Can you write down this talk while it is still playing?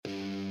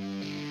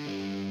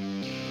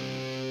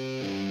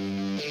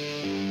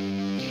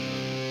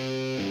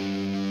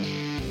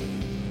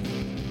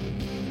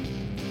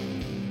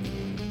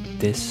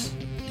This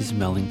is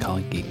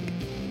Melancholy Geek,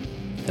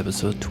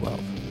 episode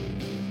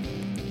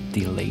 12,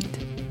 Delayed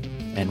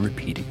and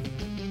Repeating.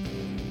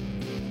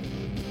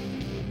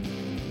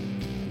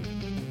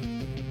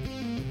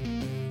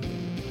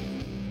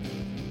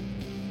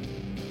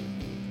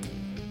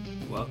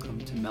 Welcome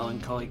to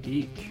Melancholy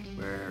Geek,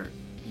 where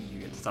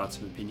you get the thoughts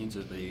and opinions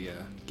of a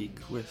geek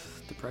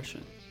with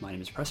depression. My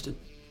name is Preston,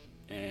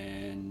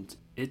 and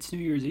it's New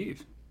Year's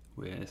Eve,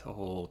 with a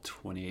whole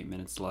 28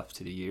 minutes left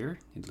to the year,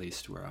 at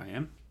least where I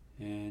am.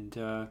 And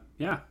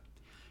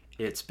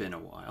it's been a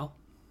while,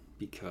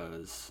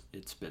 because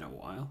it's been a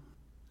while.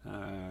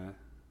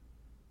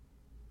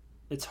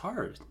 It's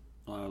hard.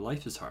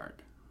 Life is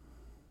hard.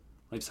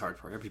 Life's hard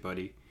for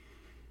everybody,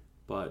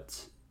 but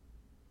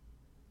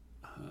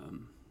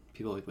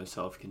people like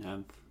myself can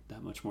have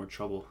that much more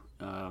trouble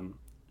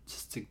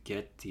just to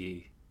get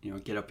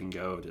get up and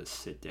go, to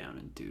sit down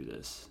and do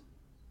this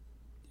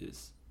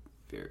is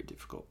very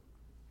difficult.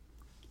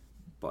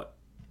 But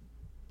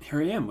here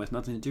I am with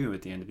nothing to do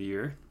at the end of the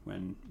year,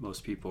 when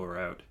most people are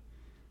out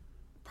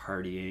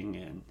partying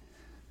and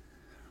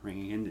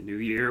ringing in the new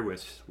year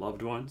with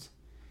loved ones,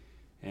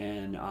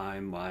 and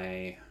I'm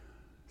my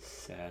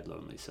sad,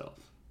 lonely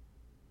self.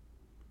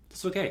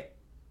 It's okay.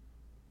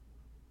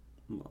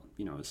 Well,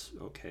 as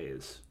okay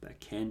as that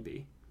can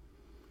be,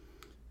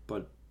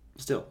 but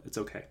still, it's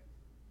okay,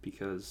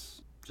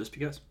 because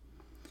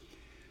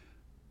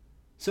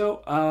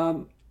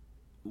so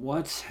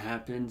what's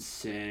happened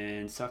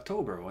since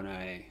October, when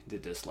I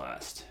did this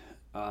last?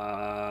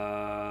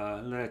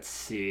 Let's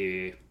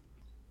see.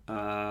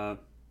 Last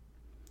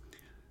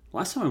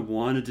time I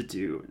wanted to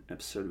do an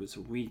episode was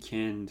a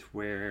weekend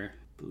where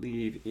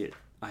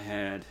I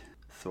had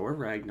Thor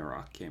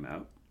Ragnarok came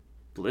out,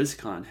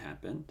 BlizzCon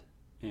happened,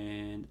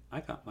 and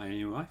I got my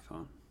new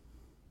iPhone.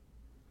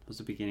 It was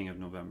the beginning of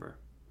November.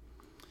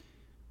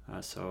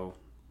 So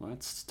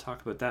let's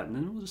talk about that, and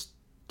then we'll just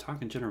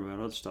talk in general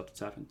about other stuff that's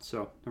happened.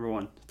 So, number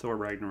one, Thor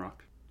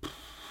Ragnarok.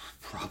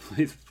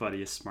 Probably the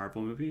funniest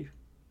Marvel movie,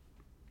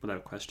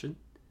 without question.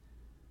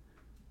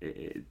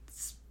 If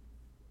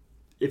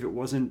it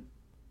wasn't,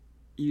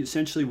 you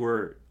essentially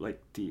were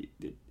like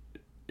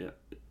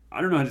I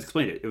don't know how to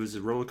explain it. It was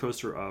a roller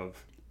coaster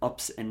of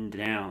ups and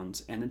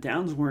downs, and the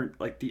downs weren't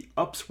like, the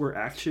ups were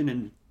action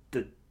and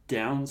the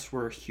downs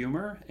were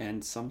humor,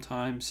 and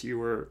sometimes you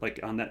were like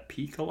on that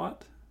peak a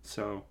lot.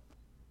 So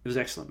it was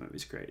excellent. It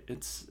was great.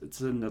 It's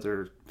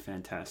another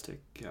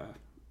fantastic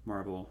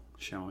Marvel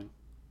showing.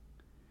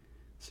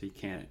 So you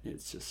can't.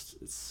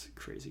 It's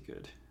crazy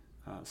good.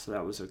 So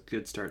that was a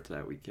good start to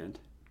that weekend.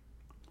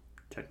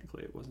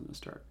 Technically, it wasn't a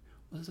start.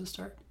 Was it a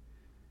start?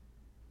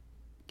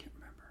 Can't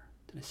remember.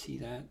 Did I see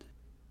that?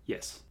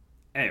 Yes.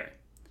 Anyway,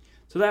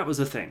 so that was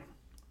a thing.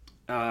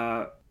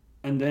 And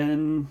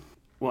then,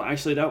 well,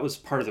 actually, that was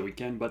part of the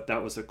weekend, but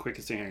that was the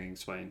quickest thing I can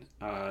explain.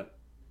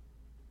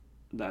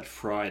 That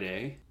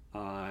Friday,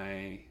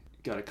 I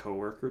got a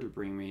coworker to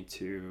bring me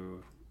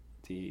to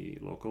the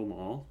local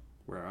mall,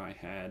 where I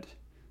had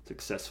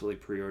successfully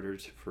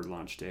pre-ordered for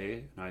launch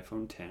day an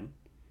iPhone X,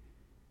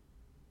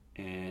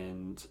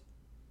 and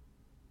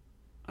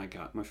I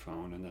got my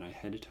phone, and then I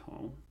headed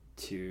home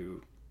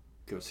to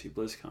go see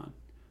BlizzCon.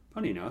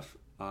 Funny enough,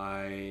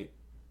 I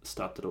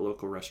stopped at a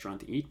local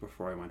restaurant to eat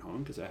before I went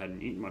home, because I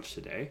hadn't eaten much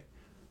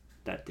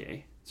that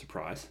day.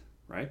 Surprise,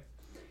 right?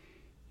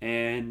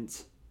 And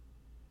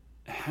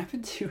I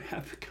happened to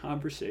have a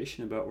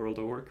conversation about World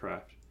of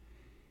Warcraft,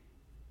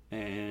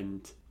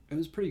 and it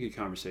was a pretty good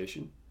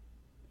conversation.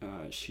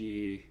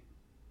 She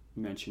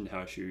mentioned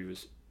how she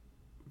was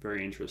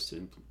very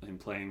interested in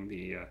playing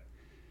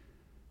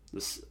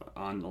this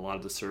on a lot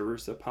of the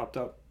servers that popped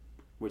up,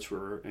 which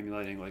were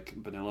emulating like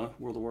vanilla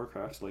World of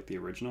Warcraft, like the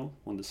original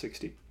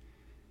 1-60.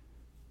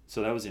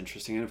 So that was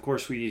interesting. And of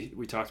course we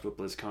talked about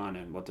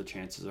BlizzCon and what the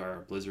chances are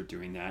of Blizzard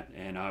doing that,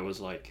 and I was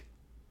like,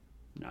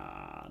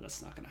 nah,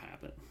 that's not gonna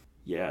happen.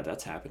 Yeah,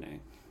 that's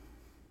happening.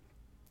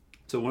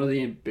 So one of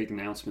the big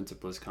announcements of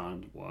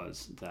BlizzCon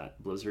was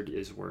that Blizzard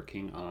is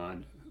working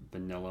on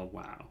vanilla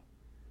WoW.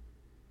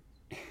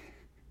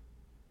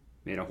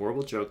 Made a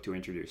horrible joke to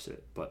introduce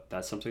it, but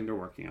that's something they're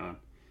working on.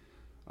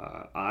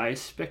 I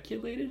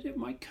speculated it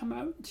might come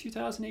out in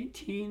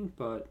 2018,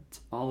 but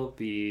all of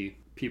the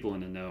people in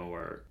the know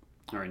are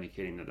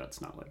indicating that that's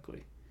not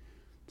likely.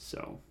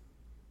 So,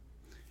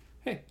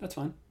 hey, that's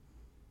fine.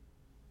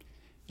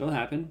 It'll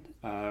happen.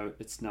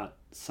 It's not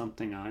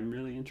something I'm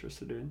really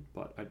interested in,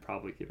 but I'd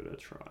probably give it a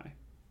try.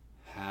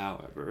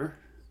 However,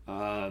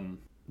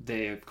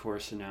 they of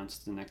course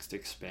announced the next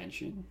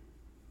expansion,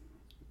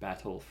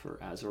 Battle for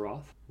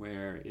Azeroth,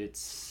 where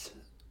it's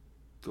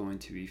going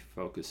to be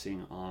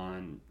focusing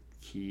on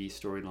key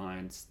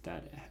storylines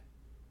that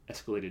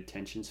escalated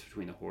tensions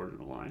between the Horde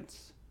and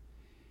Alliance,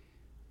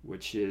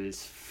 which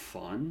is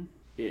fun.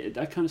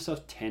 That kind of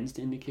stuff tends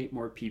to indicate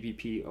more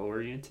PvP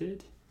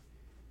oriented,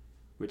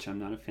 which I'm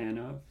not a fan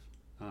of.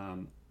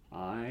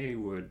 I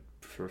would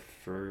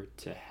prefer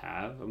to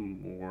have a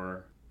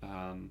more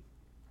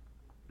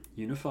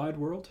unified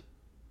world,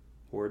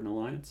 Horde and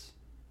Alliance.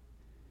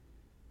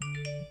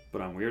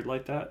 But I'm weird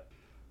like that.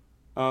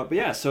 But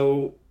yeah,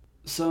 so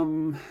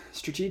some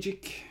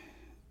strategic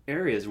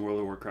areas in World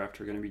of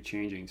Warcraft are going to be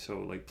changing. So,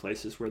 like,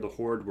 places where the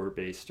Horde were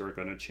based are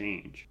going to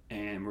change,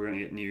 and we're going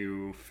to get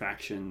new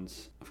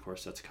factions. Of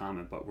course, that's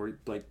common, but we're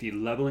like the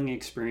leveling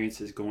experience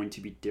is going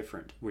to be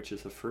different, which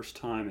is the first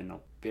time in a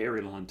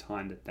very long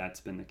time that that's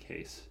been the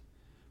case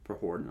for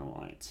Horde and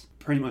Alliance.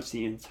 Pretty much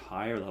the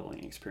entire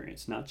leveling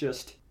experience, not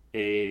just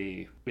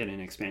we had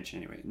an expansion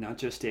anyway, not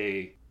just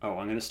I'm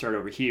going to start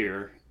over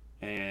here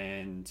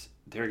and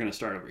they're going to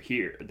start over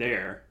here,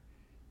 there,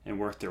 and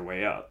work their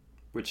way up,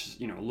 which is,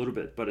 a little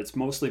bit, but it's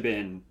mostly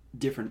been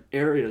different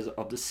areas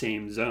of the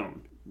same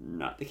zone.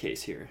 Not the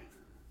case here.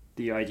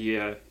 The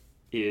idea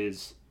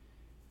is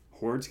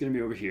Horde's going to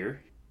be over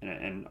here,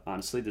 and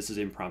honestly, this is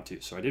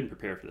impromptu, so I didn't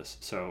prepare for this.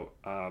 So,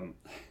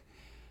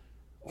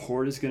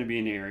 Horde is going to be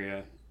an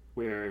area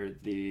where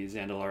the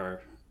Zandalar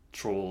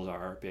trolls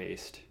are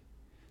based.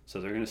 So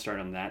they're going to start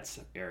on that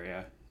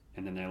area,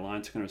 and then the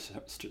Alliance is going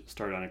to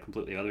start on a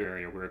completely other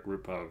area where a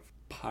group of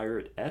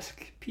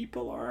pirate-esque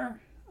people are.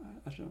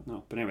 I don't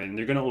know. But anyway,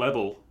 they're going to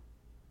level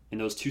in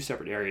those two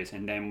separate areas,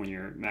 and then when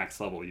you're max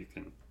level, you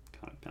can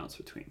kind of bounce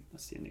between.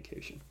 That's the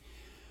indication.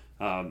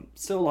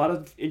 Still a lot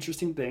of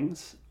interesting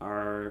things.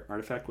 Our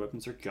artifact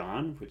weapons are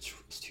gone, which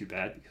was too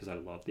bad because I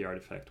love the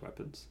artifact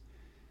weapons.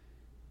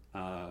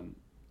 A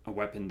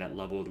weapon that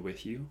leveled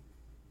with you,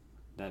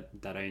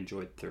 that I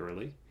enjoyed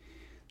thoroughly.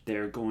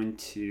 They're going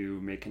to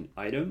make an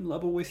item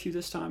level with you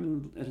this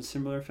time in a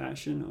similar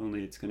fashion,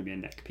 only it's going to be a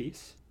neck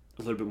piece.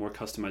 A little bit more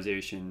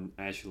customization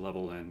as you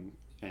level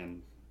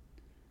and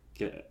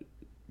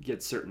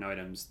get certain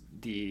items.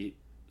 The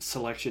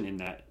selection in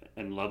that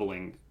and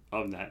leveling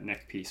of that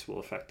neck piece will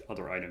affect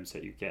other items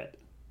that you get.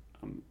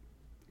 I'm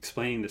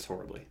explaining this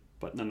horribly,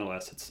 but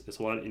nonetheless, it's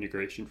a lot of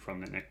integration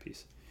from the neck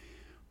piece,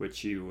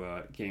 which you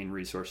gain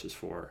resources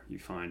for, you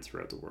find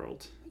throughout the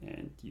world,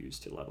 and use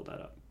to level that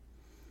up.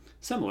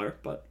 Similar,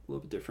 but a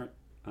little bit different.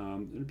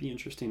 It'd be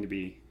interesting to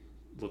be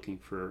looking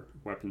for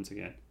weapons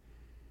again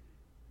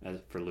as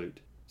for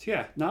loot. So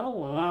yeah, not a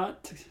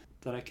lot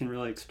that I can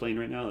really explain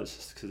right now. It's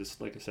just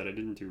because, like I said, I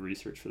didn't do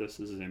research for this.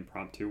 This is an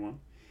impromptu one,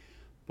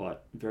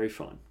 but very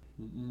fun.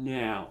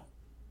 Now,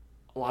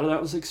 a lot of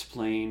that was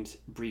explained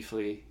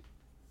briefly,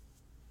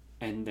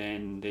 and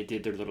then they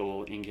did their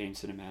little in-game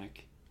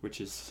cinematic,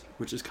 which is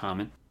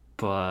common.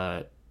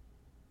 But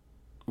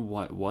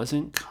what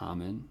wasn't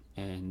common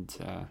and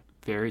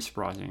very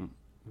surprising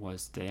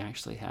was they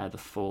actually had the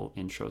full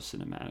intro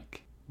cinematic,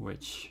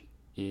 which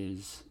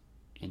is,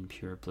 in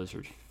pure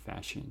Blizzard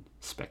fashion,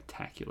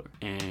 spectacular.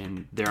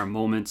 And there are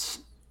moments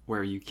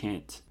where you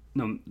can't,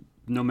 no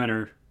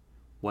matter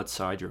what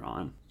side you're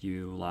on,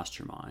 you lost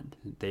your mind.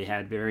 They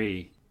had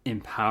very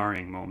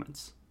empowering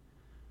moments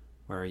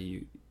where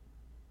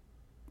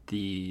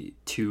the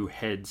two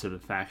heads of the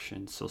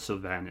faction, so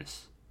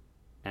Sylvanas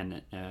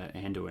and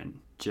Anduin,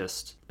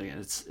 just,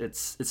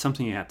 it's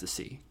something you have to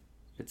see.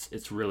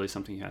 It's really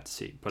something you have to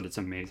see, but it's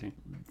amazing.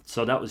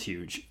 So that was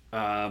huge.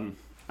 I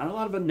had a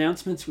lot of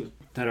announcements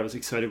that I was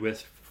excited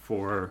with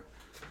for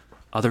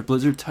other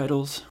Blizzard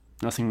titles.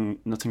 Nothing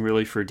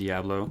really for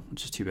Diablo,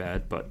 which is too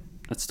bad, but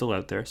that's still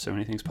out there, so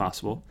anything's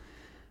possible.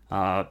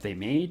 They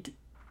made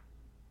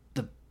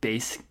the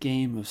base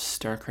game of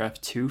StarCraft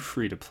 2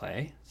 free to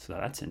play, so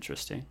that's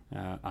interesting.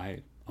 I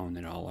own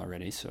it all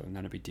already, so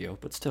not a big deal,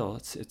 but still,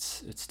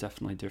 it's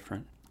definitely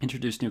different.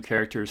 Introduced new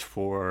characters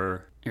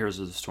for Heroes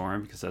of the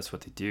Storm, because that's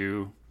what they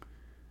do.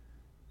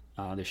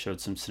 They showed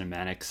some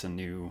cinematics and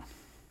new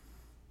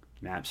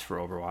maps for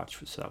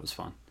Overwatch, so that was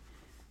fun.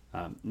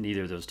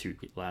 Neither of those two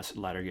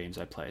latter games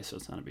I play, so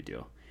it's not a big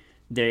deal.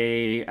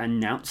 They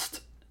announced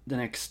the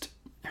next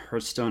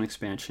Hearthstone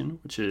expansion,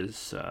 which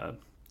is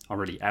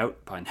already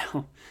out by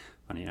now,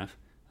 funny enough,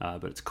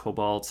 but it's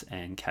Cobalt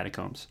and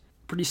Catacombs.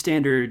 Pretty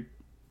standard,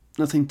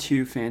 nothing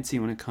too fancy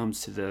when it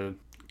comes to the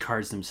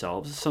cards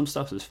themselves. Some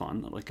stuff is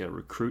fun, like a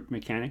recruit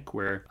mechanic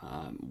where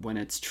when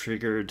it's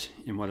triggered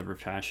in whatever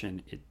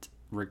fashion, it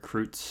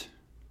recruits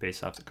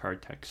based off the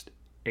card text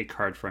a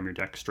card from your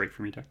deck, straight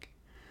from your deck.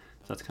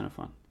 So that's kind of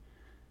fun.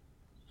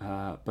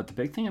 But the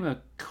big thing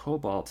about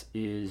Cobalt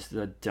is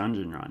the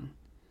dungeon run.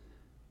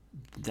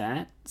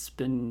 That's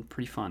been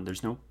pretty fun.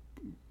 There's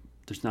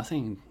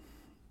nothing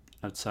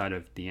outside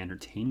of the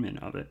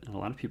entertainment of it. And a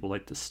lot of people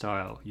like the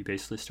style. You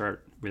basically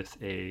start with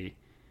a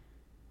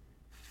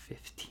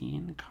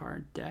 15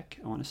 card deck,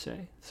 I want to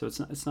say. So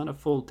it's not a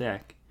full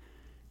deck.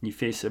 You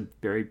face a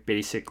very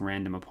basic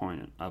random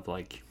opponent of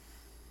like,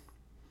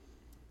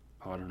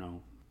 I don't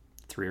know,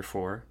 3 or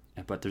 4.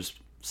 But there's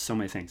so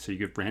many things. So you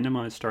get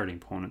randomized starting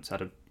opponents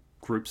out of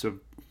groups of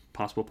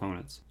possible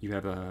opponents. You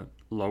have a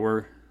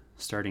lower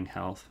starting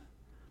health,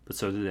 but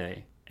so do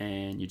they.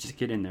 And you just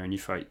get in there and you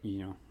fight,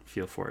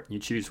 feel for it. You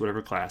choose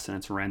whatever class, and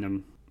it's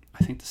random.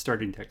 I think the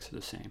starting decks are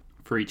the same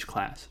for each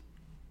class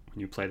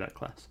when you play that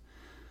class.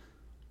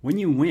 When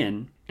you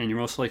win, and you're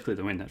most likely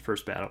to win that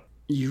first battle,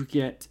 you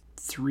get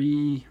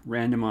 3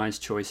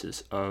 randomized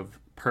choices of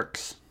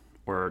perks,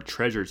 or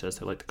treasures as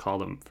they like to call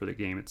them, for the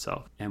game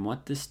itself. And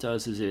what this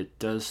does is it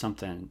does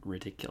something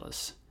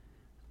ridiculous.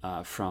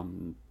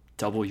 From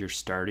double your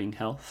starting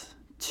health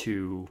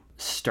to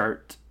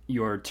start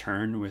your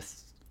turn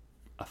with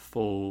a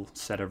full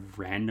set of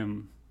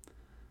random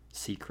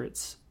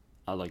secrets,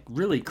 like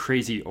really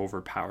crazy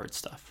overpowered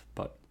stuff.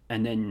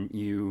 And then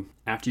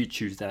after you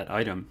choose that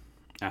item,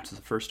 after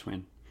the first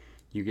win,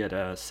 you get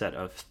a set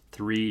of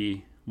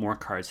 3 more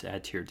cards to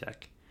add to your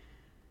deck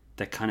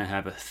that kind of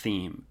have a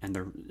theme, and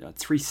there are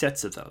 3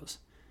 sets of those.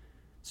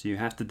 So you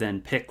have to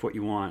then pick what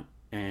you want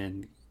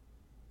and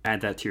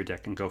add that to your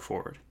deck and go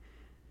forward.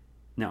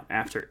 Now,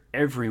 after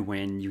every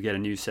win, you get a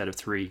new set of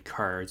 3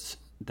 cards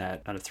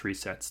that out of 3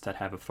 sets that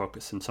have a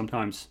focus. And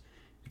sometimes,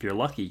 if you're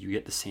lucky, you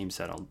get the same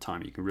set all the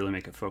time. You can really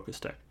make a focus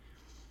deck.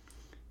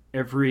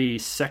 Every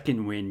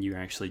second win, you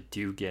actually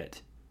do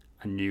get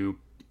a new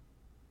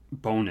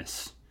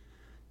bonus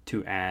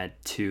to add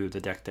to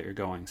the deck that you're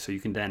going. So you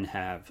can then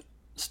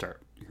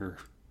start your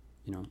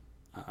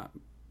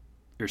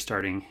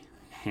starting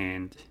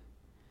hand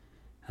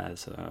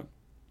has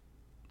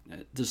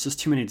there's just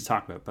too many to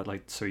talk about,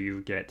 but so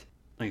you get,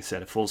 like I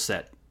said, a full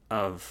set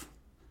of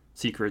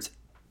secrets,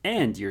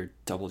 and you're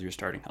doubled your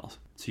starting health.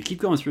 So you keep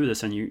going through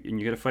this, and you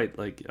got to fight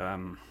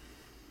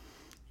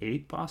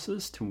 8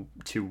 bosses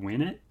to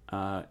win it,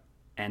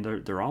 and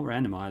they're all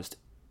randomized,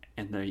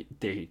 and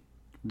they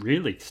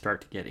really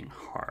start getting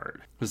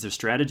hard because their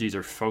strategies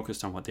are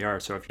focused on what they are.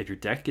 So if your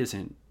deck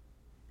isn't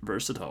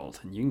versatile,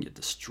 then you can get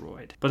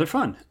destroyed. But they're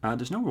fun.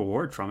 There's no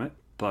reward from it,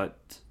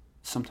 but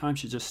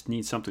sometimes you just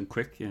need something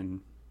quick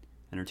and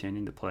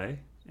entertaining to play,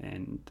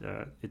 and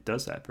it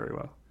does that very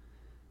well.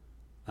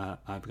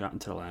 I've gotten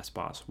to the last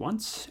boss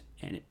once,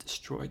 and it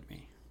destroyed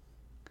me.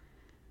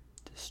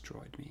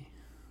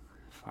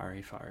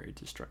 Fiery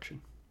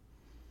destruction.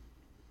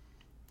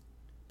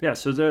 Yeah,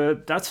 so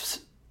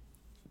that's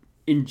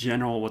in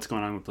general what's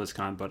going on with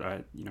BlizzCon,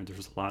 but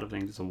there's a lot of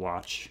things to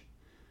watch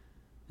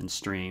and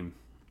stream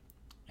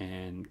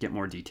and get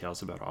more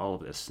details about all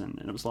of this, and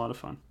it was a lot of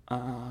fun.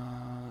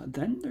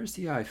 Then there's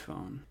the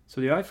iPhone.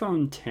 So the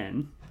iPhone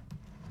 10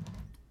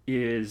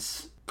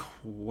 is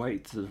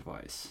quite the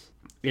device.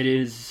 It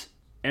is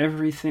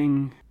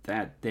everything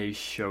that they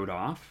showed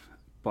off,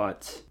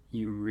 but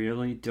you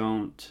really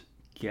don't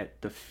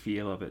get the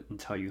feel of it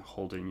until you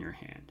hold it in your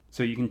hand.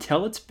 So you can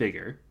tell it's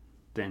bigger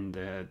than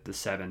the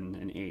 7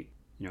 and 8,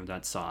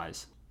 that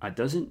size. It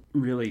doesn't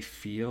really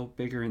feel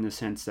bigger in the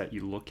sense that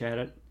you look at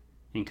it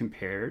and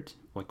compare it,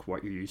 like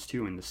what you're used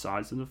to, and the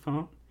size of the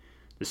phone.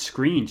 The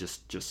screen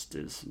just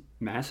is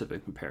massive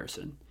in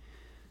comparison.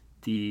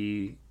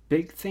 The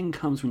big thing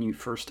comes when you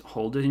first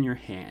hold it in your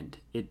hand.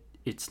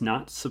 It's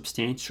not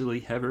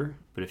substantially heavier,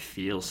 but it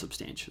feels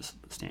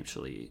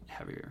substantially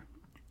heavier.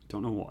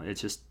 Don't know why.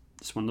 It's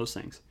one of those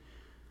things.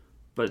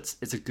 But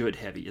it's a good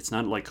heavy. It's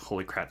not like,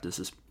 holy crap, this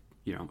is,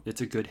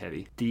 it's a good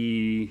heavy.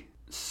 The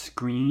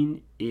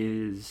screen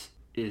is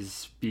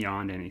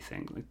beyond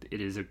anything. Like,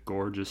 it is a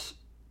gorgeous,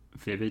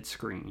 vivid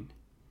screen.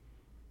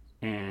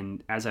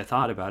 And as I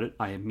thought about it,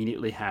 I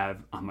immediately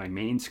have on my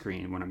main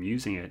screen, when I'm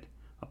using it,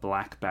 a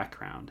black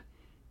background.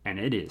 And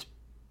it is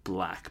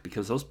black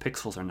because those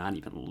pixels are not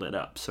even lit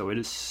up. So it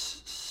is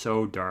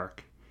so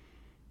dark.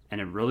 And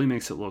it really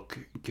makes it look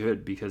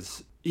good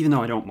because even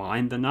though I don't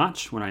mind the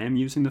notch when I am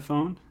using the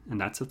phone,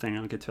 and that's the thing,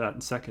 I'll get to that in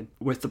a second,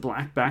 with the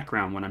black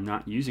background when I'm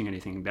not using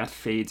anything, that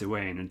fades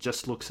away and it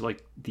just looks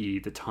like the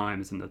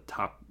time is in the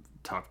top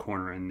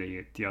corner and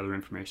the other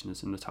information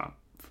is in the top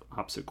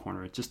opposite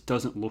corner. It just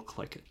doesn't look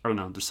like it. I don't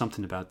know, there's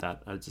something about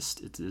that.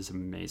 It is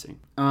amazing.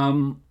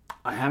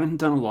 I haven't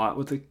done a lot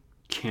with the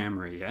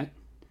camera yet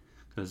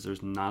because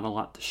there's not a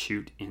lot to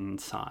shoot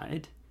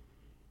inside,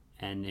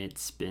 and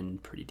it's been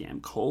pretty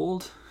damn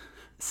cold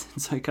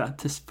since I got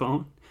this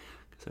phone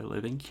because I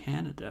live in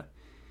Canada,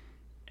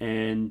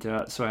 and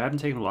so I haven't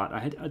taken a lot.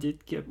 I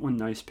did get one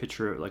nice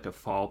picture, like a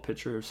fall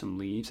picture of some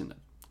leaves, and the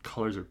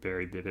colors are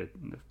very vivid,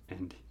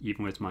 and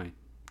even with my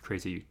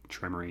crazy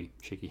tremory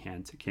shaky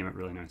hands, it came out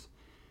really nice.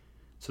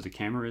 So the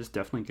camera is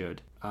definitely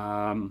good.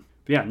 But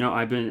yeah, no,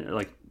 I've been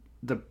like,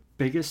 the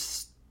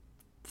biggest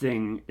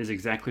thing is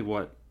exactly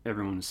what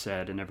everyone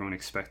said and everyone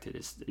expected,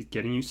 is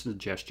getting used to the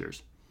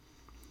gestures.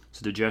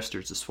 So the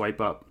gestures, to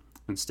swipe up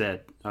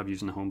instead of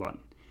using the home button,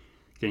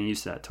 getting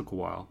used to that took a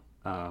while.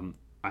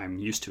 I'm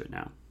used to it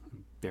now.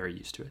 I'm very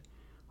used to it.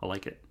 I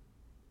like it.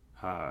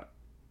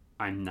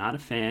 I'm not a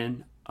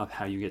fan of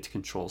how you get to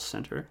control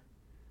center.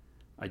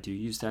 I do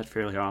use that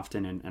fairly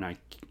often, and I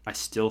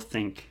still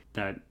think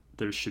that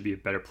there should be a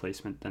better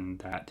placement than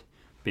that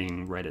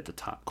being right at the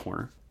top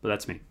corner. But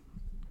that's me.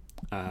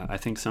 I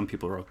think some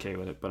people are okay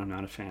with it, but I'm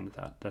not a fan of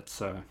that. That's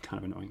kind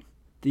of annoying.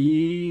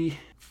 The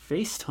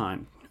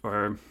FaceTime,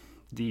 or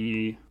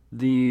the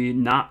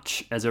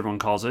notch, as everyone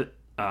calls it,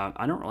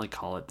 I don't really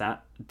call it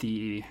that.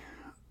 The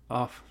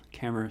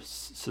camera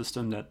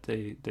system that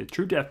the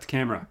True Depth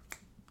camera.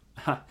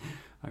 I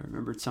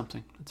remembered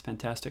something. That's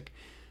fantastic.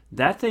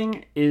 That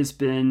thing has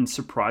been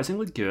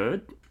surprisingly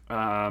good.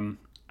 I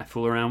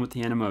fool around with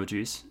the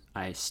Animojis.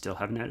 I still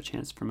haven't had a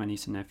chance for my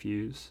nieces and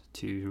nephews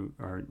to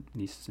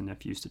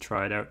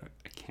try it out.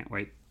 I can't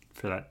wait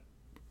for that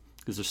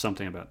because there's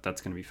something about that's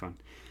going to be fun.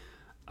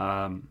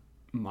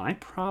 My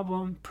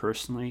problem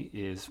personally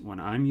is when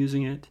I'm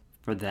using it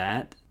for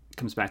that, it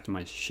comes back to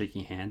my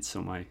shaky hands.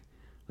 So my,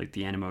 like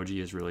the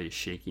Animoji is really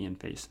shaky in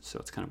face. So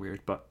it's kind of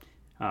weird. But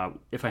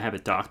if I have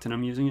it docked and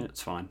I'm using it,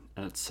 it's fine.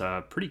 It's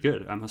pretty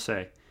good, I must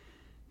say.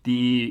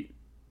 The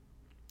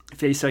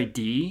Face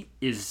ID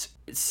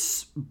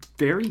it's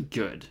very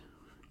good.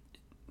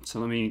 So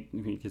let me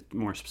get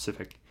more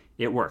specific.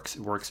 It works.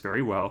 It works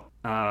very well.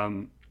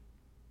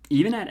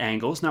 Even at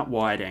angles, not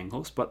wide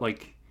angles, but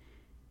like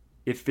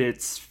if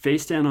it's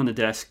face down on the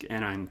desk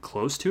and I'm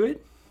close to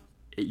it,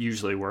 it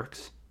usually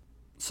works.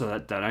 So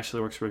that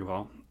actually works really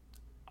well.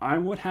 I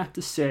would have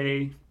to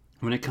say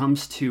when it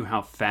comes to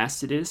how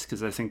fast it is,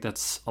 because I think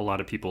that's a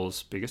lot of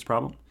people's biggest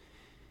problem,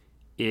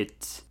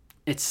 it's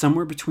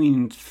somewhere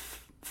between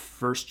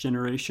first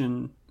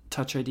generation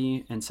Touch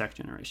ID and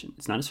second generation.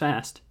 It's not as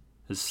fast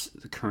as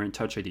the current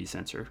Touch ID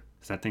sensor,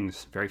 because that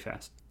thing's very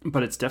fast.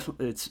 But it's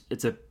definitely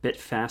it's a bit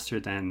faster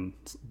than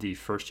the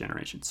first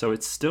generation. So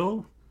it's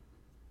still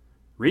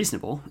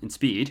reasonable in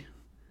speed.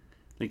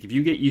 Like if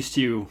you get used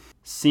to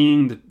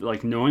seeing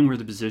knowing where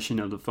the position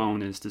of the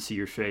phone is to see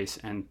your face,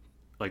 and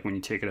like when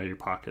you take it out of your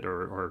pocket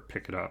or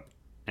pick it up,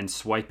 and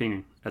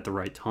swiping at the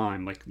right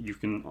time, like you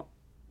can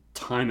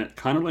time it,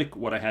 kind of like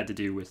what I had to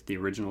do with the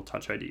original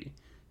Touch ID,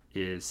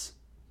 is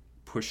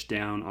push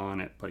down on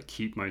it but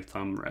keep my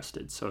thumb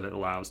rested so that it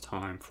allows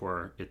time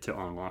for it to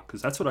unlock,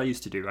 because that's what I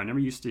used to do. I never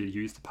used to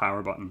use the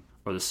power button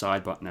or the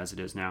side button as it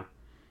is now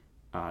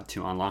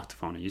to unlock the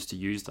phone. I used to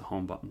use the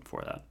home button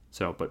for that.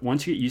 So, but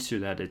once you get used to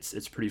that,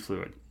 it's pretty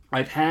fluid.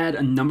 I've had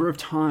a number of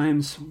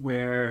times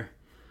where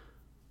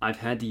I've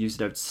had to use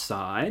it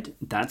outside.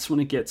 That's when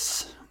it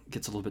gets a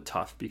little bit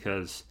tough,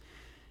 because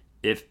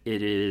if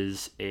it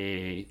is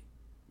a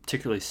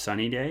particularly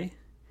sunny day,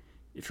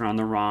 if you're on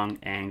the wrong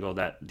angle,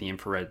 that the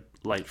infrared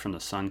light from the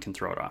sun can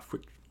throw it off,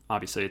 which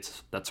obviously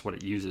that's what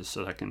it uses,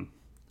 so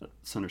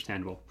that's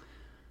understandable.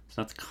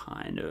 So that's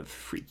kind of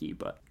freaky,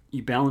 but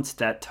you balance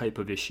that type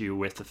of issue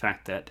with the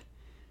fact that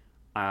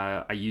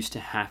I used to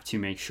have to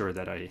make sure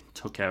that I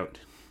took out,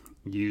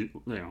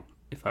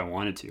 if I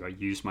wanted to, I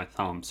used my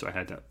thumb, so I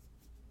had to,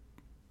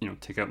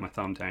 take out my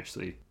thumb to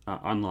actually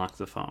unlock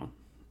the phone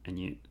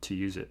and to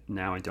use it.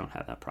 Now I don't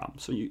have that problem.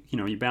 So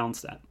you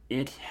balance that.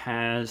 It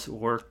has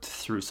worked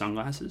through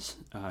sunglasses.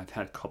 I've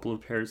had a couple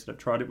of pairs that I've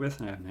tried it with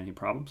and I haven't had any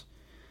problems.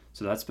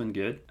 So that's been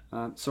good.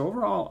 So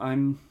overall,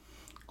 I'm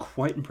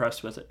quite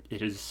impressed with it.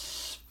 It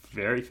is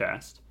very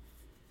fast.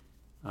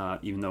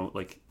 Even though,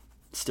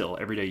 still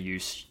everyday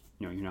use,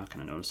 you're not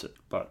going to notice it.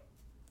 But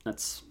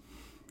that's,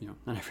 not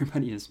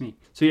everybody is me.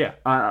 So yeah,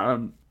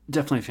 I'm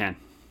definitely a fan.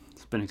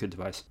 It's been a good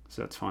device.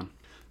 So that's fun.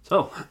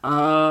 So,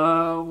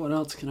 what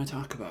else can I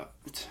talk about?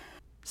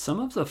 Some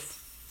of the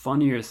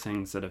funnier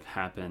things that have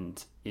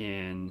happened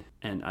and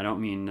I don't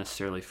mean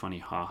necessarily funny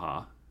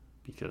haha,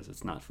 because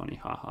it's not funny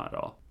haha at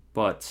all,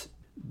 but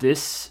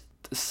this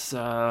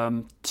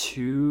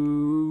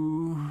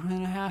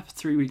 2.5,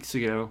 3 weeks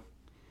ago,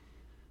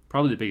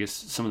 probably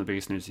some of the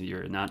biggest news of the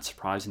year, not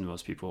surprising to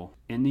most people.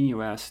 In the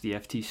US, the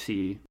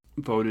FTC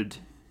voted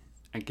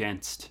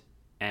against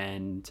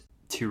and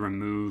to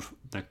remove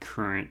the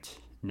current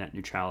net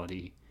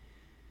neutrality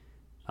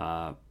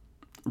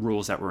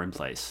rules that were in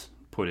place,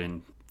 put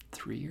in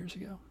 3 years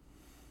ago.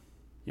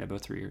 Yeah,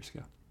 about 3 years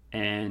ago.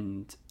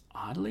 And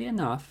oddly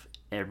enough,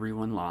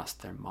 everyone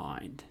lost their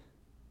mind.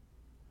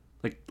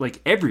 Like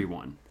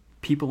everyone.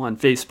 People on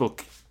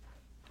Facebook,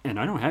 and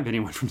I don't have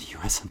anyone from the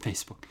US on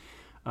Facebook.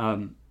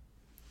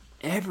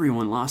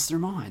 Everyone lost their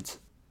minds.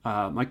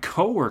 My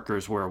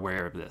coworkers were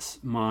aware of this.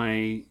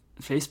 My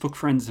Facebook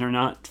friends that are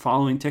not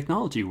following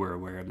technology were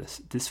aware of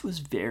this. This was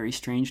very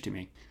strange to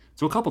me.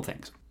 So a couple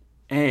things.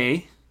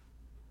 A,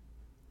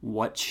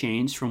 what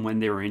changed from when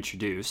they were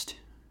introduced?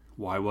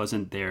 Why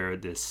wasn't there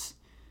this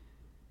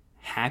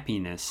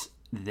happiness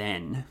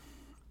then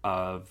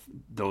of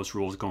those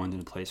rules going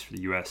into place for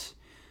the US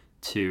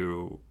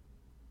to,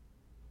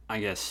 I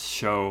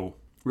guess,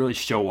 really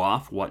show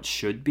off what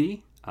should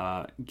be?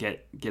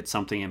 Get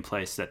something in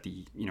place that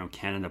the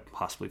Canada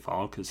possibly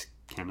follow, because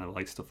Canada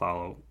likes to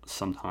follow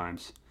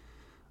sometimes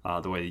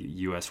the way the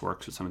US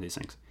works with some of these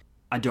things.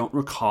 I don't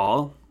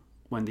recall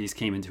when these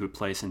came into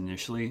place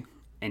initially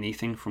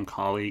anything from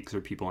colleagues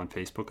or people on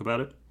Facebook about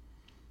it.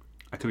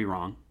 I could be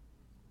wrong,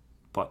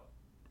 but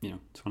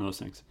it's one of those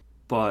things.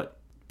 But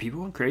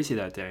people went crazy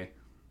that day.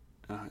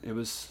 It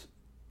was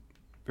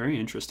very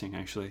interesting,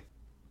 actually.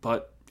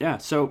 But yeah,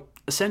 so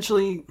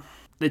essentially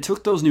they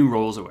took those new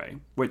roles away,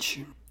 which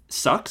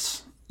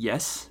sucks,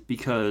 yes,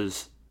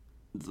 because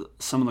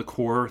some of the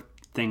core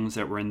things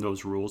that were in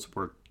those rules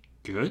were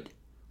good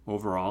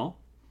overall.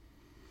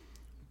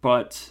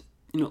 But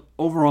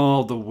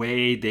overall, the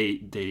way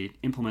they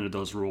implemented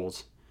those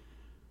rules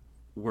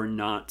were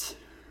not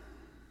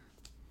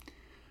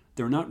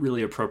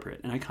really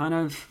appropriate. And I kind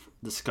of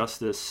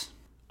discussed this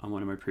on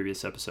one of my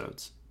previous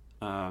episodes.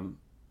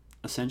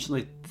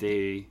 Essentially,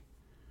 the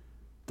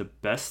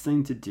best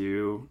thing to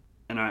do,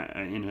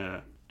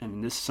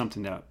 and this is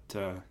something that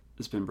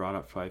has been brought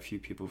up by a few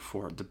people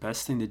before. The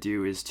best thing to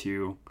do is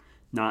to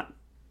not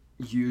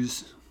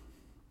use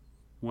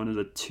one of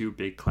the two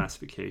big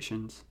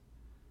classifications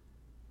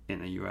in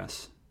the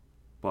US,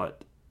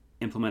 but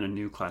implement a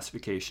new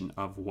classification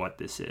of what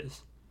this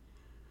is.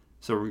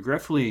 So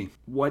regretfully,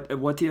 what the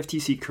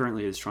FTC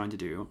currently is trying to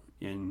do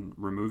in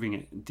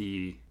removing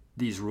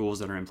these rules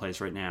that are in place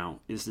right now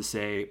is to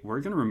say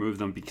we're going to remove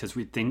them because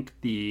we think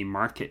the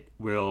market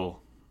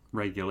will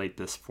regulate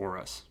this for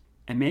us.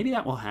 And maybe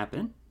that will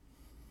happen.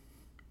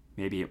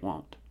 Maybe it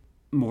won't.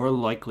 More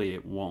likely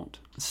it won't.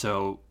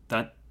 So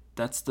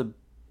that's the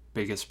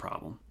biggest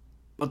problem.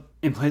 But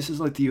in places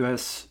like the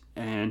US,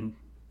 and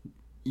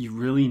you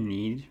really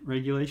need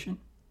regulation,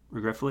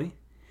 regretfully,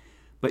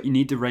 but you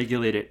need to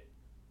regulate it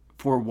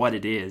for what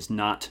it is,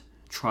 not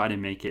try to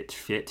make it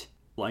fit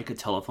like a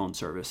telephone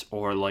service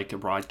or like a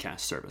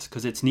broadcast service,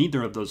 because it's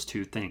neither of those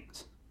two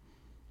things.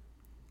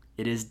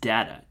 It is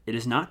data. It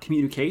is not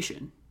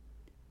communication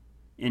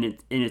in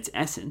its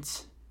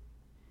essence.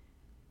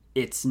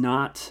 It's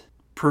not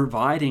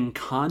providing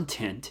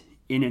content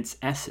in its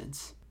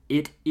essence.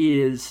 It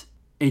is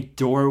a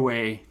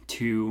doorway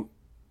to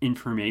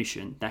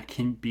information that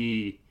can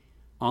be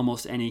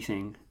almost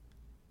anything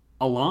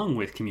along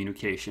with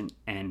communication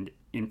and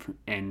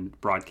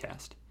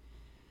broadcast.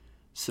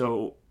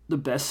 So the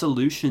best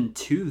solution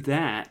to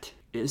that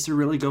is to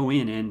really go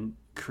in and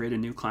create a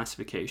new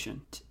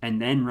classification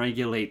and then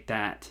regulate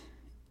that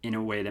in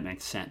a way that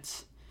makes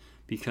sense.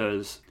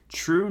 Because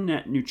true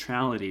net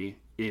neutrality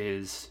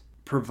is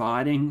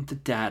providing the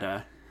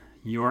data,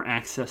 your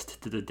access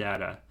to the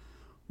data,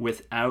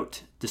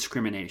 without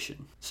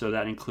discrimination. So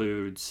that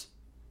includes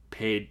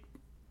paid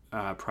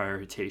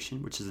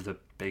prioritization, which is the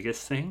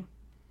biggest thing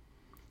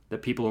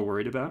that people are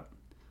worried about.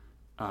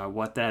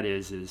 What that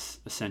is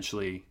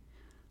essentially,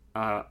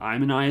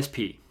 I'm an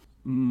ISP.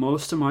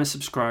 Most of my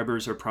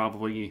subscribers are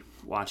probably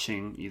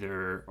watching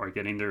either or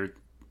getting their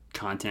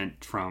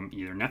content from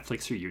either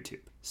Netflix or YouTube.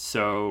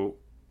 So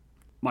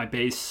my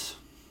base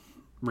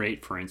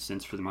rate, for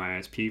instance, for my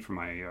ISP for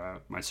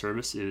my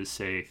service is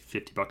say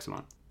 $50 a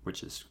month,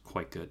 which is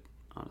quite good,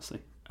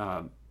 honestly.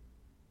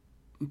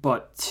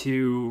 But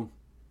to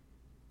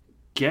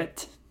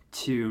get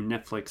to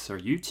Netflix or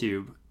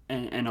YouTube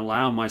and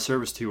allow my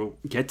service to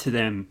get to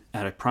them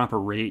at a proper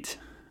rate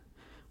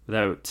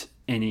without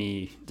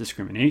any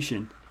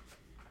discrimination,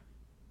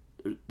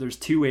 there's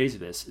two ways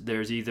of this.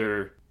 There's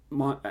either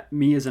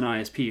me as an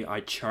ISP, I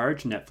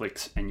charge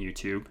Netflix and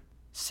YouTube,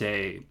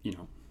 say,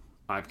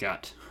 I've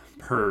got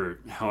per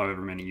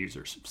however many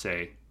users,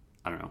 say,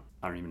 I don't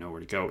even know where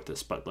to go with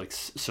this, but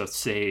so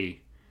say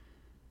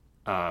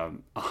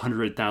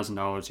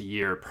 $100,000 a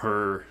year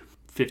per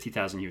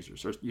 50,000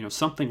 users, or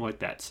something like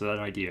that. So that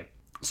idea.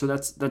 So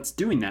that's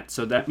doing that.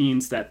 So that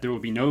means that there will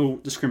be no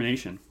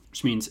discrimination,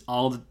 which means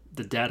all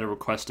the data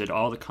requested,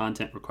 all the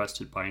content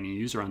requested by any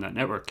user on that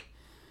network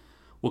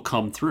will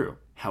come through.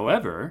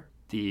 However,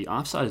 the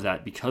offside of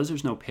that, because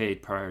there's no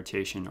paid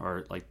prioritization,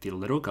 or like the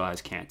little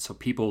guys can't. So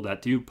people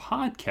that do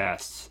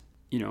podcasts,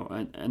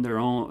 and their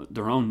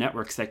own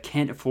networks that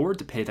can't afford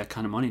to pay that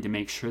kind of money to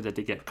make sure that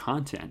they get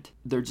content,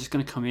 they're just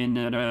going to come in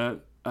at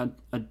a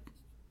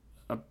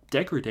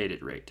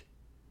degraded rate.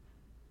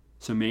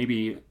 So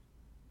maybe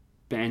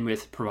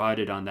bandwidth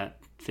provided on that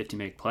 50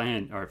 meg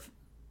plan, or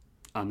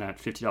on that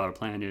 $50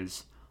 plan,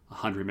 is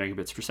 100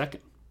 megabits per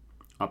second,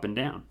 up and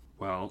down.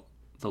 Well,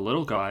 the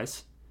little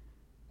guys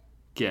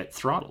get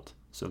throttled,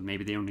 so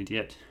maybe they only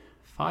get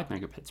 5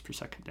 megabits per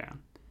second down,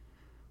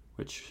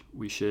 which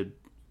we should,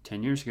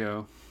 10 years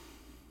ago,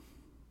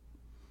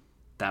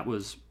 that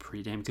was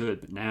pretty damn good.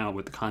 But now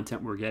with the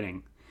content we're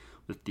getting,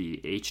 with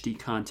the HD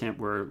content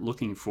we're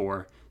looking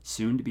for,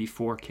 soon to be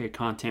 4K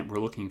content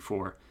we're looking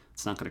for,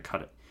 it's not going to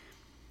cut it.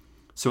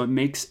 So it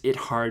makes it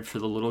hard for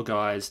the little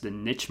guys, the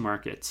niche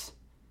markets,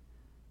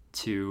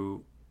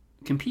 to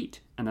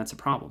compete, and that's a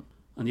problem.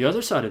 On the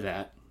other side of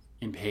that,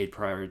 in paid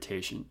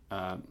prioritization,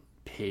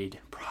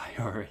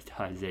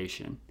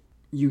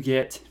 you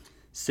get,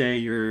 say,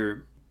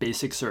 your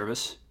basic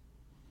service.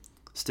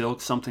 Still,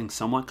 something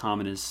somewhat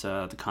common is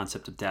the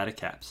concept of data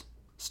caps.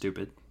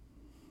 Stupid.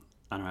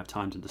 I don't have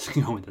time to just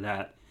go into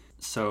that.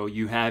 So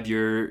you have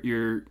your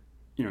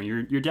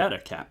data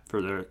cap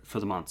for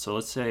the month. So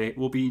let's say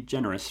we'll be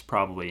generous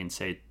probably and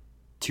say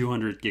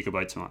 200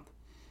 gigabytes a month.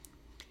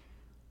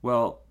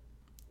 Well,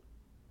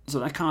 so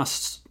that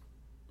costs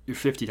you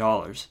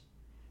 $50,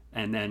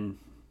 and then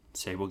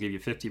say we'll give you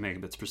 50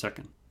 megabits per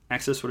second.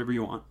 Access whatever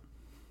you want.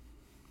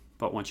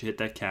 But once you hit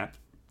that cap,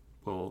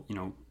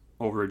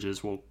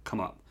 overages will come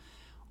up.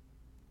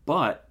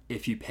 But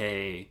if you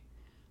pay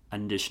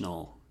an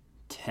additional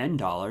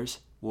 $10,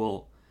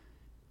 we'll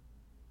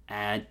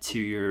add to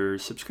your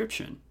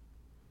subscription.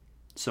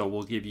 So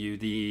we'll give you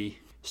the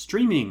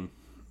streaming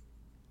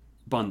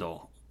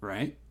bundle,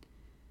 right?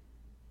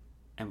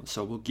 And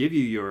so we'll give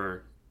you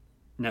your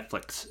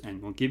Netflix,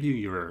 and we'll give you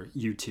your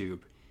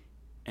YouTube,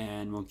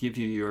 and we'll give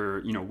you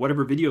your,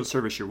 whatever video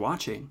service you're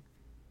watching,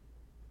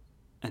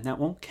 and that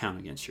won't count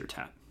against your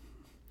tab.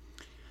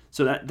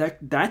 So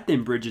that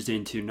then bridges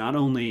into not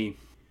only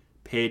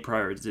paid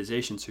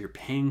prioritization, so you're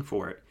paying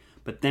for it,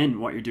 But then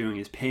what you're doing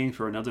is paying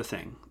for another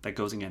thing that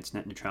goes against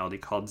net neutrality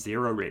called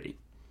zero rating.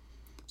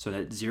 So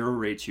that zero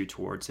rates you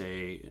towards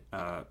a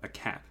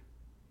cap.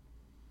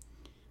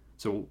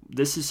 So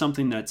this is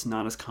something that's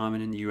not as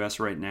common in the US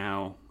right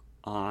now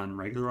on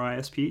regular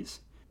ISPs,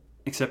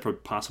 except for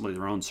possibly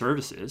their own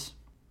services.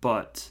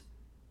 But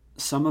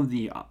some of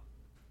the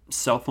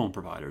cell phone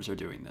providers are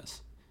doing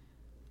this.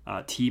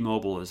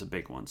 T-Mobile is a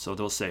big one. So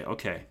they'll say,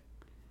 okay,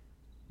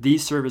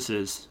 these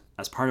services,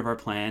 as part of our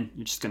plan,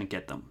 you're just going to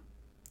get them.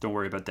 Don't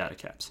worry about data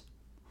caps.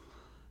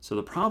 So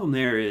the problem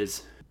there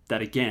is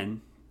that,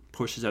 again,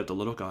 pushes out the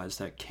little guys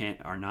that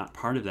are not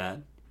part of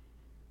that,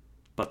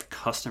 but the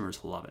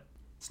customers love it.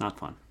 It's not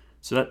fun.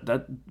 So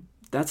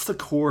that's the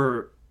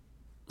core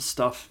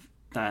stuff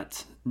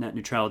that net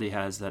neutrality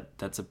has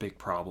that's a big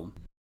problem.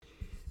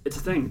 It's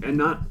a thing, and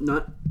not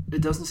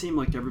it doesn't seem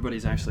like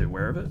everybody's actually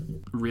aware of it,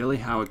 really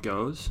how it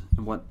goes,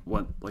 and what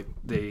like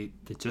they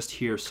just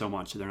hear so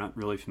much, they're not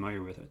really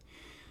familiar with it.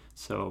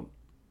 So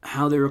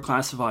how they were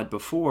classified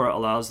before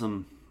allows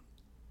them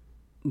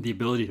the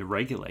ability to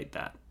regulate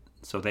that.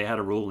 So they had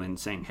a rule in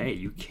saying, hey,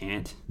 you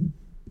can't,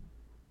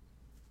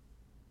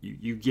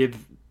 you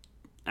give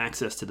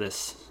access to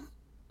this,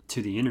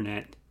 to the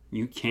internet,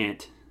 you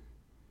can't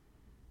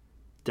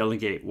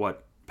delegate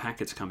what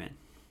packets come in.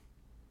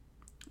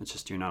 It's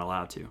just, you're not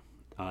allowed to.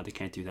 They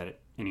can't do that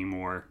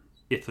anymore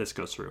if this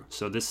goes through.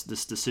 So this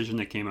decision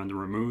that came on to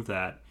remove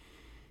that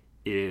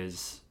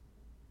has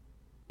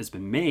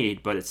been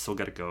made, but it's still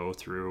got to go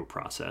through a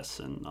process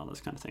and all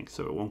this kind of thing.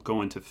 So it won't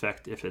go into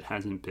effect if it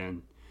hasn't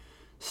been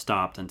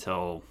stopped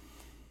until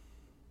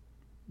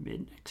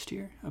mid next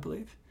year, I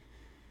believe.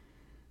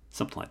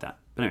 Something like that.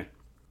 But anyway,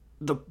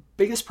 the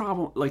biggest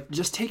problem, like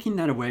just taking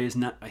that away is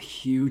not a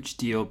huge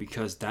deal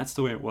because that's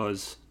the way it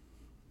was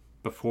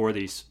before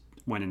these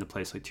went into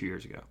place like 2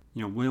 years ago.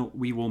 You know,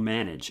 we will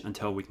manage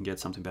until we can get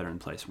something better in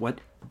place. What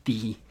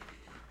the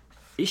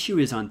issue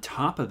is on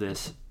top of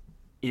this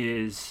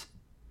is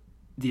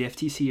the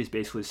FTC is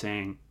basically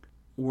saying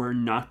we're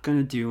not going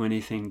to do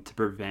anything to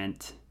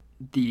prevent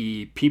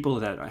the people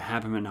that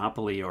have a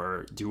monopoly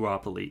or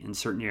duopoly in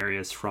certain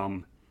areas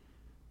from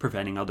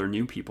preventing other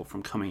new people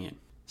from coming in.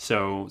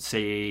 So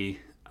say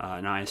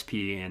an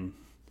ISP in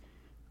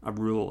a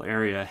rural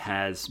area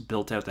has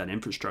built out that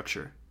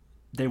infrastructure.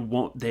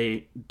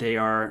 They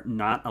are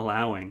not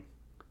allowing,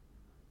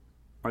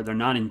 or they're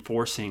not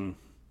enforcing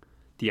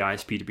the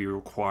ISP to be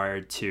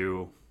required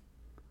to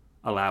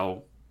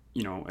allow,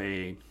 you know,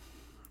 a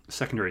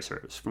secondary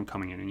service from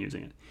coming in and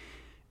using it.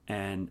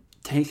 And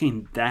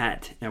taking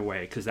that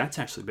away, because that's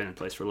actually been in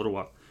place for a little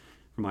while,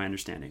 from my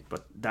understanding.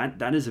 But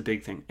that is a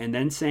big thing. And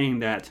then saying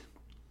that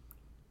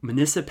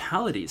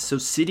municipalities, so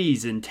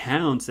cities and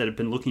towns that have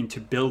been looking to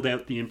build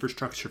out the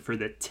infrastructure for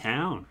the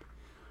town,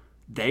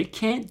 they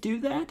can't do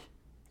that.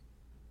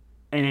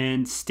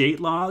 And state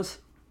laws,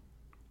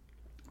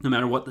 no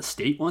matter what the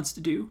state wants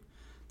to do,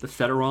 the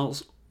federal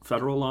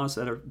laws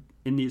that are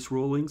in these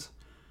rulings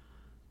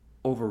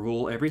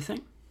overrule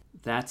everything.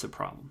 That's a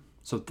problem.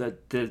 So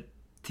that the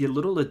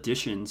little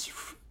additions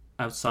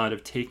outside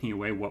of taking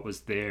away what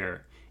was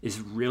there is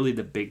really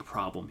the big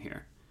problem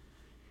here.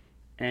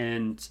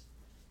 And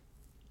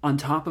on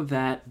top of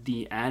that,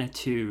 the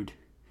attitude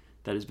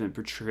that has been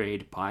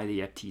portrayed by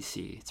the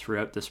FTC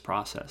throughout this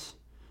process,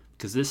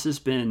 because this has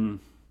been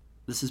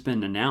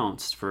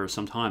announced for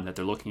some time that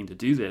they're looking to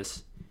do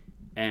this,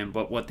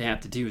 but what they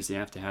have to do is they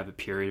have to have a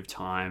period of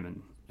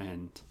time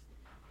and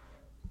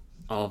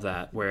all of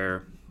that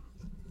where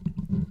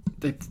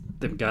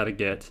they've got to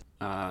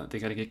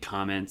get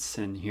comments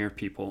and hear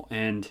people.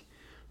 And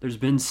there's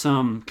been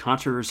some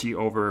controversy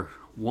over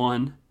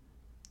one,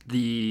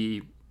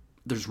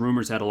 there's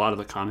rumors that a lot of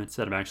the comments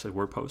that have actually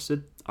were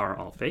posted are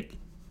all fake,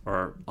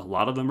 or a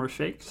lot of them are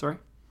fake, sorry.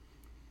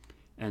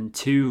 And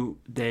two,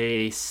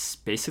 they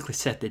basically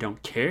said they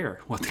don't care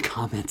what the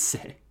comments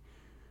say.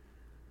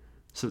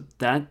 So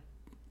that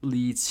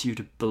leads you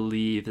to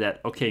believe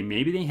that, okay,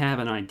 maybe they have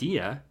an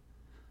idea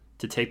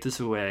to take this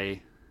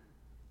away,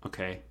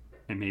 okay,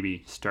 and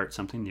maybe start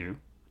something new,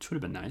 which would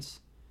have been nice.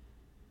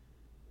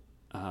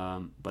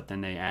 But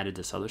then they added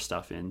this other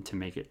stuff in to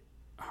make it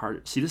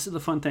harder. See, this is the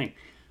fun thing.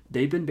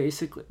 They've been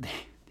basically...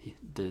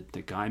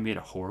 The guy made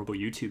a horrible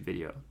YouTube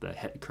video. The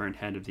current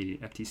head of the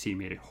FTC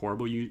made a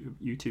horrible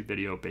YouTube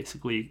video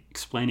basically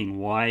explaining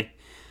why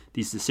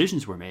these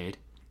decisions were made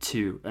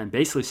and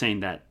basically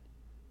saying that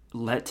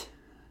let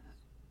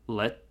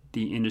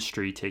the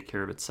industry take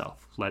care of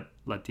itself. Let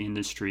the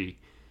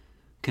industry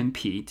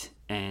compete,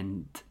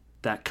 and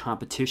that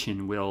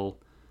competition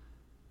will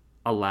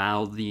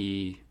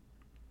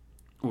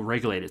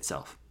regulate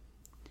itself.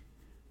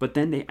 But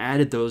then they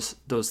added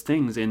those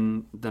things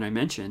in that I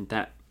mentioned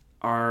that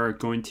are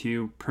going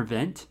to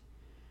prevent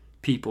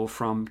people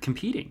from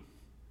competing.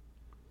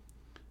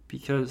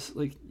 Because,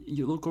 like,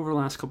 you look over the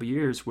last couple of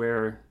years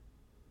where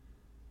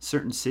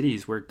certain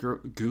cities where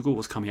Google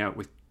was coming out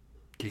with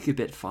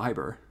gigabit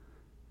fiber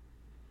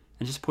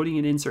and just putting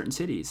it in certain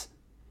cities,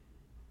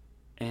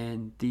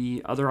 and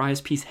the other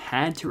ISPs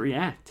had to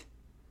react.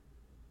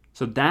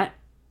 So that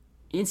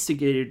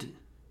instigated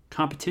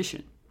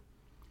competition.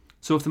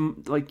 So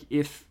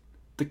if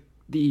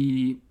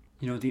the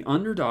the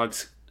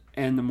underdogs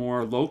and the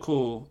more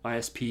local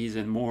ISPs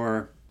and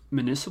more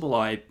municipal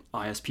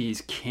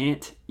ISPs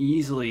can't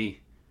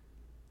easily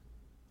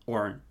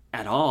or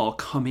at all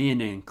come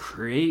in and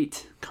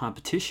create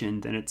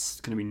competition, then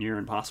it's going to be near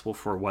impossible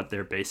for what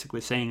they're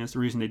basically saying is the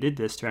reason they did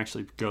this to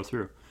actually go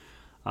through.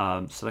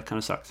 So that kind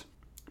of sucks.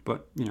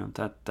 But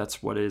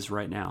that's what it is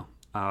right now.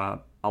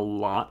 A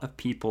lot of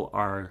people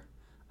are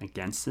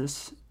against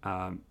this,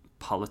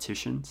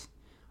 politicians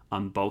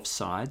on both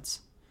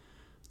sides.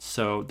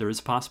 So there is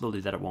a possibility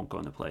that it won't go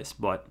into place,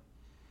 but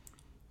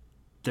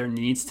there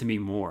needs to be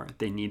more.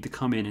 They need to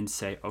come in and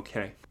say,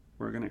 okay,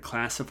 we're going to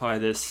classify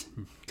this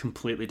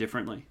completely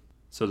differently.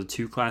 So the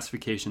two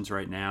classifications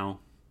right now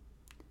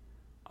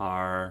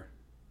are,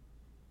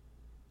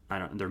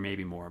 there may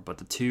be more, but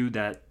the two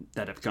that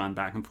have gone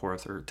back and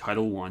forth are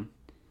Title I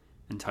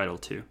and Title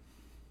II.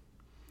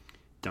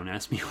 Don't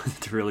ask me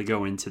to really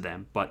go into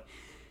them, but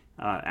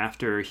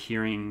after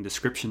hearing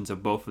descriptions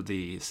of both of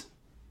these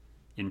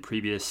in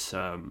previous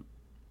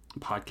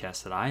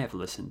podcasts that I have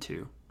listened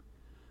to,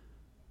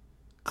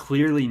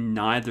 clearly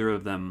neither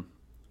of them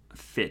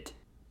fit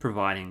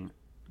providing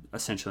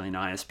essentially an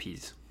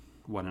ISP's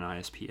what an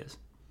ISP is.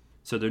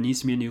 So there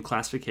needs to be a new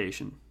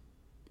classification,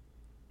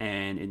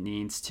 and it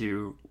needs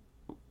to,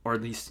 or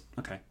at least,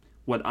 okay,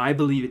 what I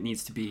believe it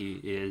needs to be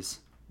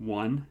is,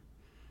 one,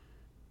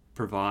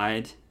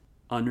 provide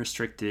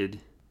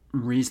unrestricted,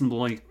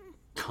 reasonably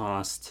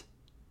cost,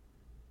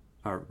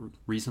 or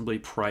reasonably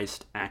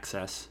priced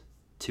access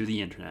to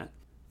the internet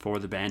for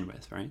the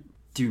bandwidth, right?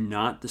 Do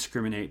not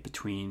discriminate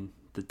between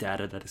the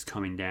data that is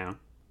coming down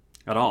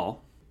at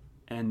all.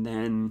 And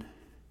then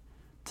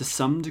to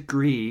some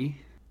degree,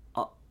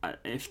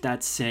 if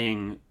that's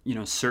saying,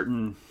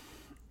 certain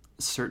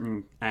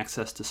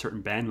access to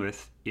certain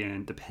bandwidth,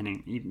 and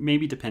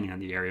depending on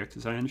the area,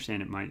 because I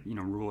understand it might,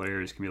 rural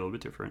areas can be a little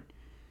bit different,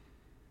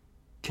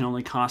 can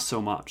only cost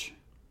so much.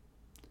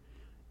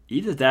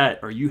 Either that,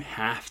 or you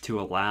have to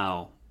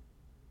allow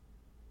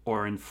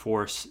or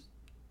enforce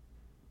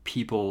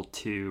people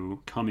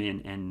to come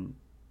in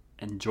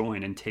and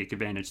join and take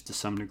advantage to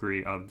some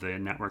degree of the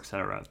networks that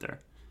are out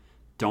there.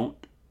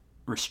 Don't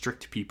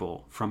restrict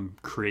people from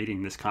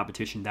creating this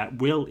competition that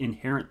will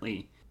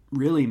inherently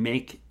really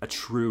make a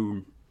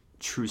true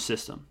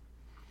system.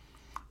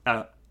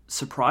 A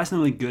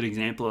surprisingly good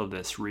example of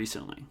this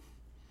recently.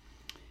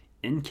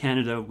 In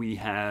Canada, we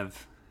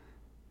have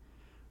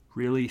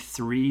really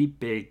 3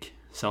 big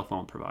cell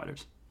phone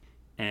providers.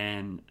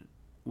 And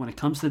when it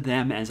comes to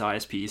them as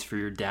ISPs for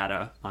your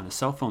data on a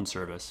cell phone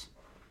service,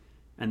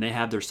 and they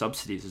have their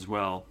subsidies as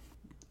well,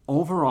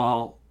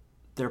 overall,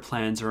 their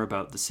plans are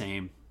about the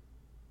same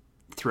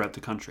throughout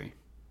the country,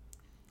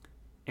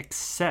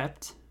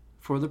 except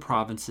for the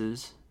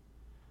provinces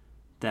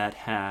that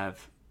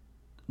have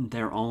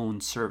their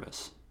own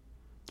service,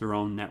 their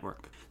own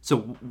network. So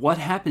what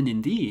happened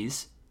in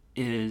these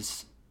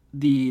is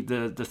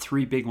the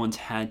 3 big ones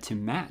had to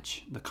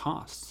match the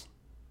costs.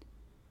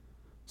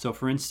 So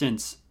for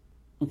instance,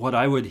 what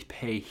I would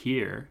pay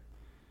here,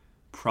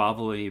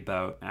 probably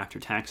about after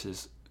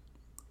taxes,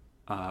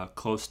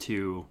 close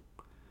to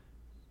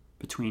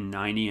between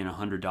 $90 and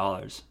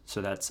 $100.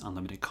 So that's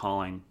unlimited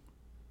calling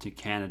to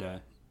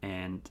Canada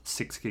and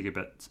 6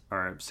 gigabytes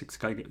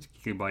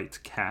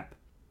cap.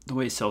 The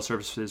way cell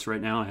service is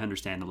right now, I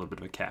understand a little bit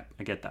of a cap.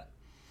 I get that.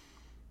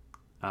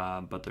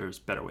 But there's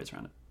better ways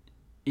around it.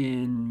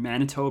 In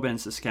Manitoba and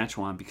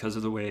Saskatchewan, because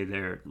of the way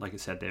their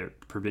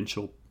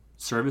provincial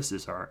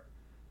services are,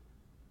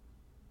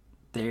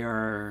 they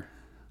are,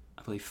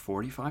 I believe,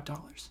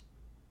 $45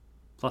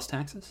 plus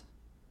taxes.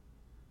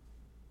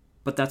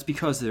 But that's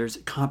because there's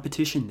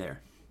competition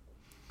there.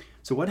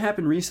 So what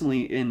happened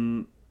recently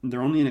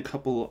they're only in a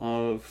couple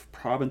of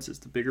provinces,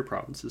 the bigger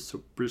provinces,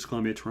 so British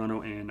Columbia,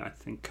 Toronto, and I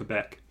think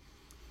Quebec.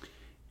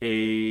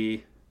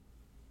 A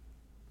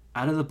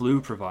out of the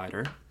blue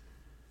provider,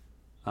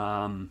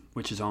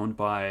 which is owned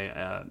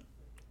by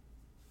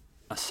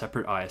a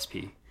separate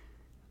ISP, I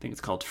think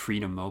it's called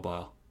Freedom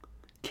Mobile,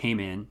 came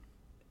in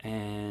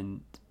and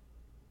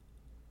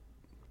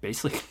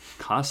basically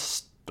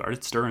costs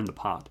started stirring the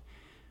pot.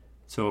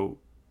 So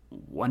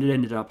what it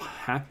ended up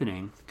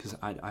happening, because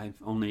I've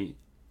only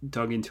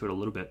dug into it a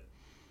little bit,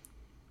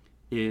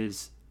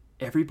 is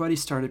everybody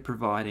started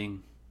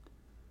providing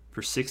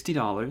for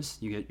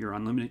 $60, you get your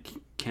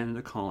unlimited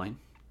Canada calling,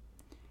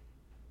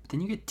 but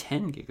then you get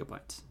 10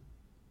 gigabytes.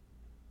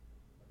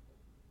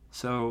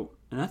 So,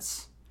 and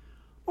that's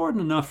more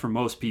than enough for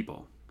most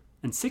people.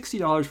 And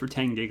 $60 for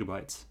 10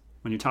 gigabytes,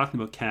 when you're talking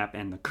about cap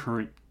and the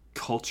current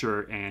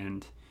culture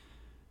and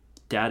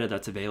data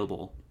that's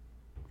available,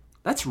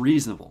 that's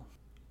reasonable.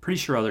 Pretty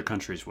sure other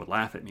countries would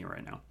laugh at me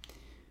right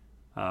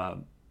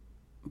now.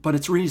 But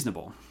it's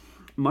reasonable.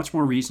 Much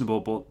more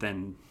reasonable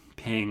than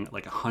paying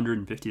like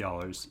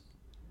 $150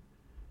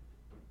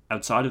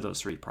 outside of those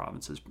 3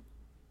 provinces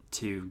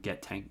to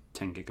get 10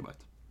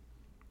 gigabytes.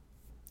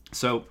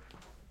 So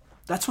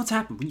that's what's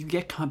happened when you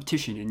get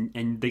competition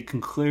and they can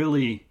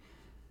clearly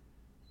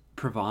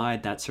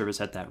provide that service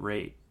at that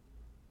rate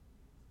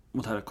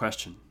without a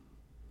question.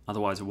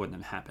 Otherwise, it wouldn't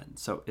have happened.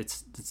 So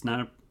it's not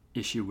an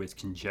issue with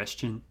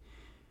congestion,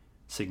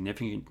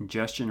 significant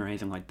congestion, or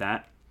anything like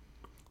that.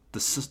 The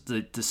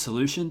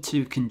solution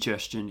to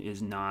congestion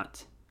is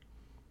not,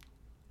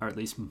 or at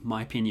least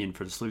my opinion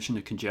for the solution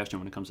to congestion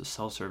when it comes to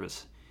cell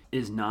service,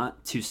 is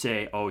not to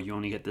say, oh, you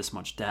only get this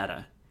much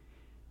data.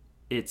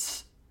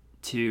 It's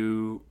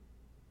to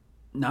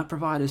not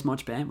provide as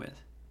much bandwidth.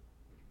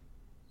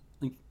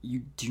 Like,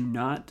 you do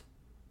not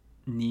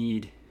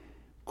need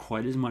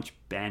quite as much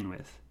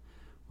bandwidth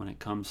when it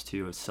comes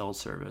to a cell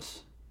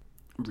service,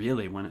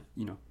 really, when it,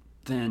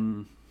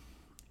 than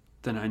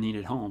I need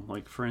at home.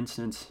 Like, for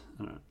instance,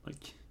 I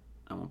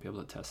won't be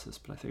able to test this,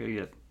 but I think I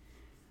get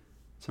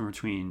somewhere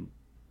between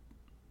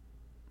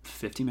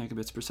 50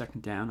 megabits per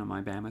second down on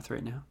my bandwidth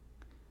right now,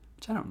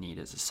 which I don't need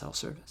as a cell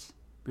service.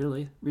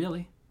 Really,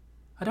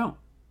 I don't.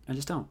 I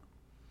just don't.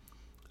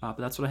 But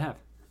that's what I have.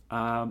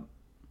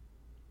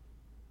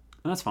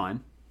 And that's fine.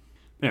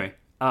 Anyway,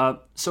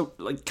 so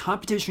like,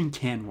 competition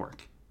can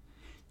work.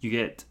 You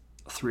get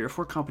 3 or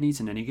 4 companies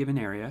in any given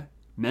area.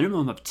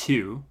 Minimum of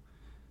 2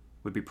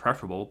 would be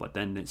preferable, but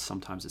then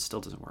sometimes it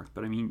still doesn't work.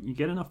 But I mean, you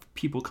get enough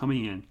people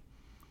coming in,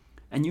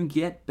 and you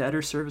get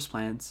better service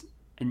plans,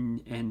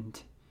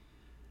 and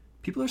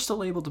people are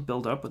still able to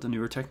build up with the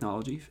newer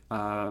technology,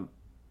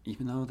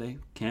 even though they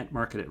can't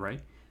market it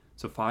right.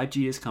 So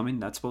 5G is coming.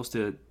 That's supposed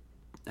to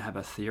have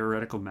a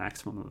theoretical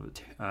maximum of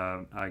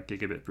a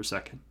gigabit per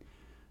second.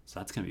 So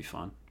that's going to be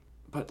fun.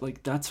 But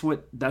like, that's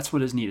what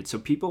is needed. So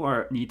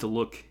people need to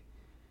look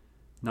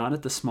not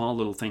at the small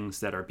little things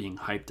that are being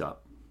hyped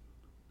up.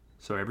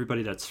 So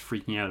everybody that's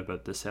freaking out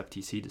about this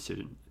FTC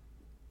decision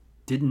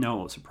didn't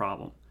know it was a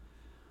problem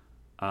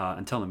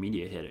until the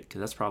media hit it, because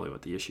that's probably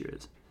what the issue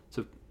is.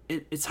 So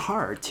it's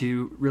hard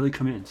to really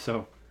come in.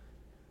 So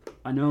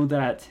I know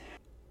that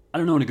I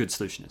don't know what a good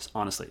solution is,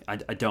 honestly. I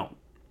don't.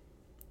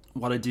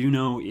 What I do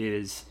know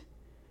is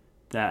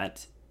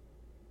that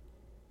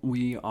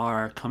we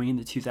are coming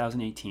into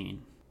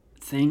 2018.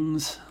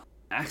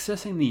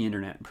 Accessing the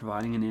internet and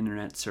providing an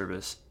internet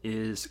service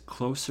is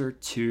closer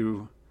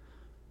to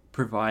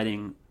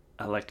providing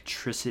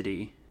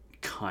electricity,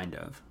 kind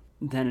of,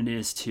 than it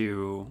is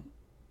to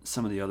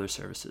some of the other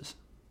services.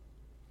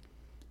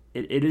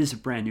 It is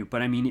brand new,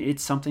 but I mean,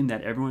 it's something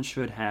that everyone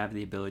should have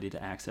the ability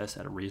to access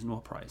at a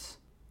reasonable price.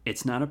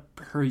 It's not a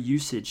per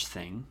usage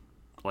thing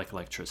like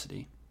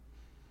electricity.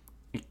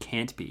 It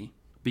can't be,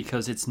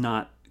 because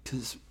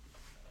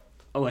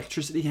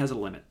electricity has a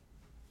limit.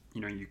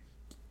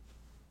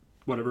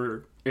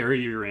 Whatever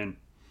area you're in,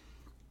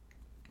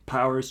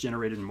 power is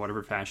generated in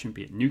whatever fashion,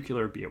 be it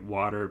nuclear, be it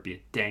water, be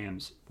it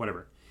dams,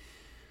 whatever.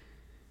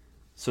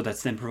 So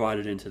that's then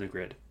provided into the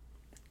grid.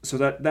 So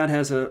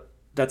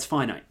that's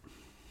finite.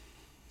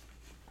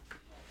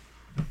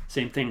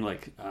 Same thing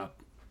like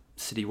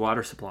city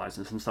water supplies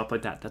and some stuff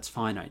like that. That's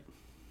finite.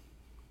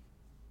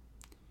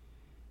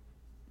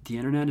 The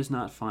internet is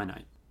not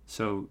finite.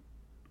 So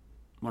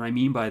what I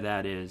mean by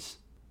that is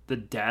the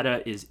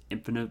data is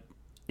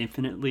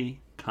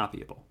infinitely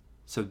copyable.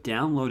 So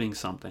downloading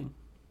something,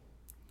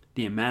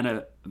 the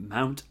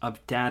amount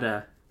of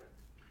data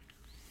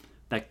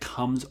that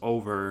comes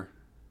over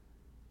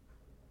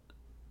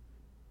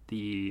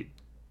the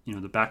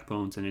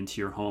backbones and into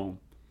your home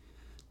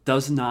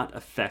does not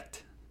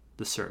affect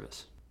the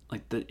service.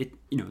 Like,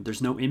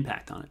 there's no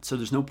impact on it. So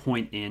there's no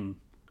point in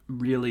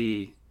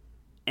really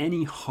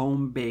any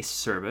home-based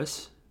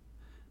service,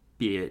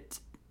 be it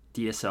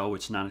DSL,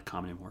 which is not as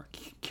common anymore,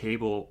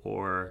 cable,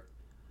 or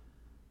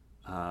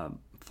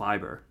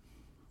fiber.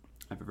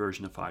 I have a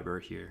version of fiber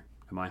here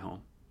in my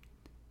home.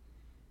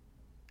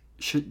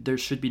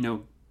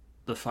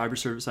 The fiber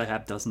service I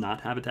have does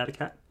not have a data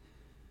cap,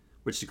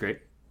 which is great,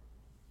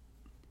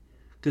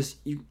 because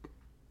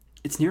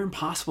it's near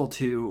impossible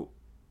to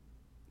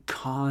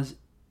cause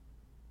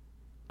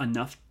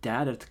enough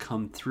data to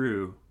come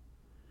through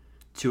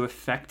to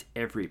affect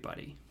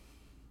everybody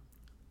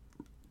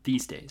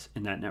these days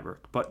in that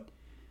network. But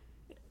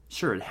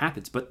sure, it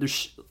happens. But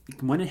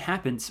when it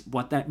happens,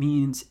 what that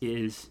means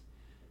is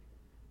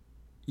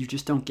you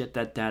just don't get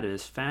that data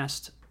as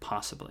fast,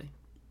 possibly.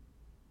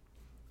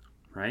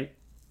 Right?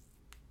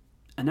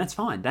 And that's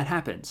fine. That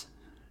happens.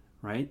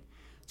 Right?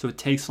 So it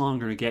takes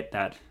longer to get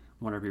that,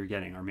 whatever you're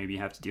getting, or maybe you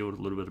have to deal with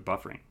a little bit of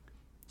buffering.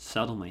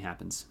 Seldomly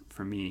happens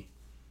for me.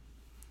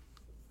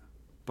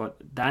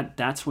 But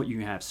that's what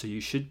you have. So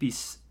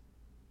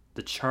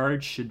the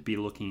charge should be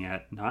looking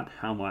at not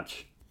how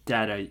much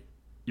data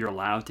you're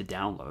allowed to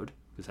download,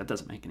 because that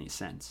doesn't make any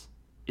sense.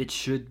 It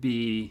should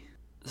be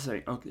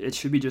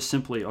just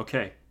simply,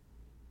 okay,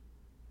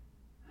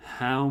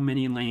 how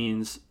many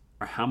lanes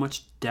or how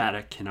much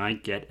data can I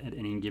get at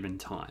any given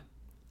time?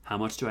 How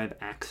much do I have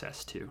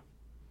access to?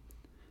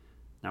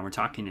 Now we're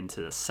talking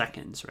into the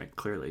seconds, right?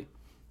 Clearly.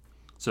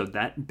 So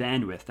that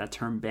bandwidth, that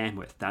term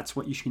bandwidth, that's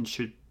what you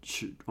should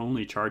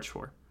only charge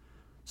for.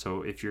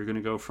 So if you're going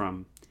to go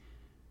from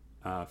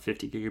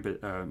 50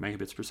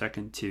 megabits per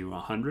second to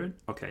 100,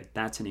 okay,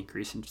 that's an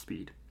increase in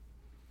speed,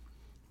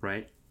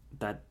 right?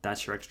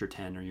 that's your extra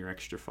 10 or your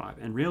extra 5.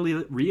 And really,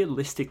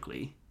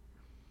 realistically,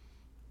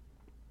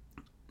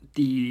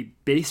 the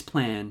base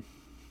plan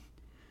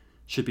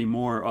should be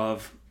more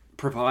of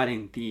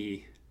providing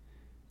the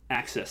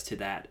access to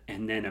that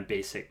and then a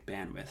basic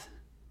bandwidth.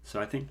 So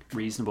I think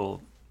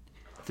reasonable,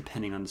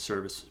 depending on the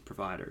service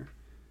provider,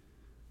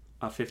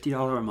 a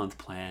 $50 a month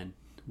plan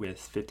with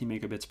 50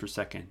 megabits per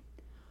second,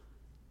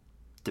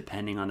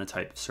 depending on the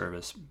type of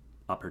service,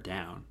 up or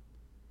down,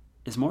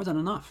 is more than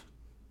enough.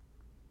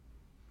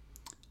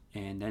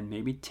 And then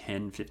maybe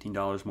 $10,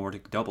 $15 more to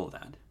double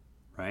that,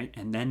 right?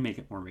 And then make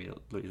it more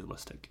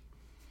realistic.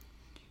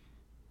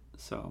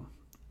 So,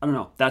 I don't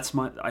know. That's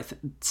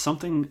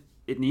something,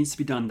 it needs to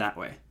be done that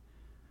way.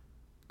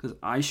 Because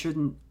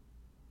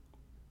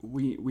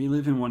we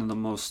live in one of the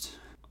most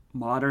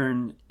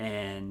modern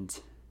and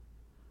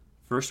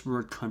first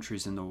world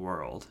countries in the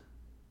world.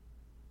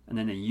 And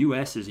then the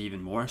US is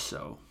even more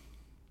so,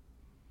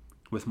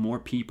 with more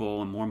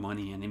people and more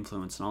money and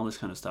influence and all this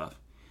kind of stuff.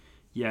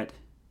 Yet,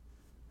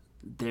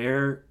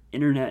 their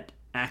internet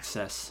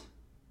access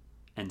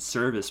and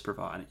service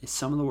provided is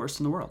some of the worst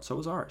in the world. So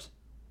is ours.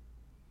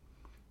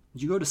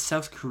 You go to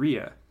South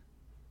Korea,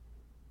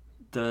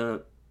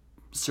 the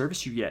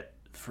service you get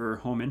for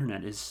home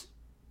internet is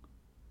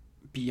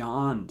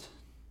beyond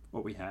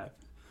what we have.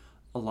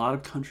 A lot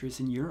of countries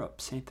in Europe,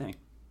 same thing.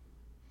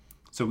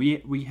 So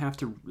we have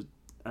to,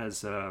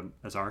 as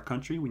our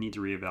country, we need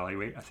to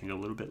reevaluate. I think a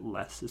little bit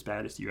less as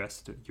bad as the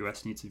U.S. The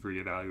U.S. needs to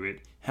reevaluate.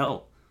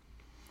 Hell,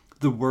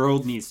 the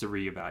world needs to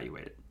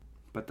reevaluate it.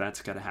 But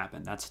that's got to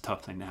happen. That's a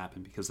tough thing to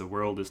happen because the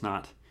world is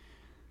not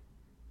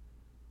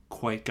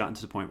quite gotten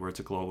to the point where it's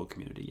a global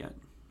community yet.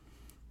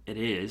 It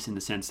is, in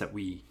the sense that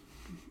we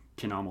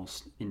can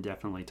almost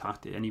indefinitely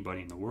talk to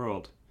anybody in the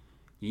world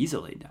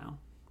easily now,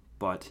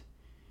 but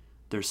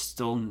there's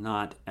still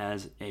not,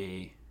 as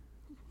a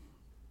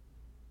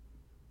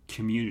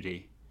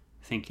community,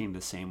 thinking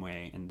the same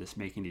way and just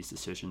making these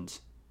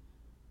decisions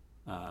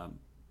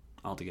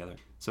altogether.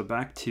 So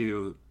back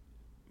to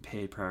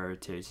pay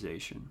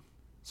prioritization.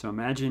 So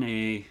imagine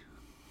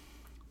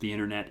the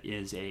internet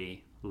is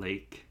a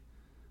lake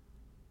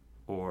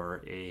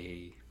or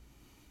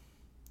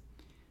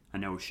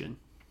an ocean.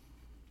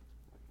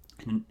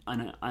 And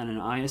an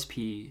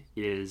ISP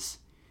is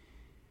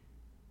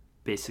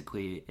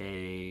basically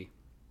a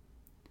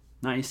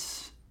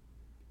nice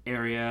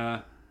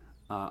area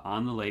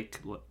on the lake,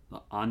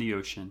 on the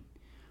ocean,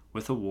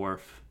 with a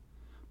wharf,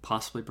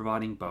 possibly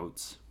providing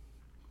boats,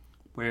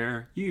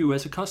 where you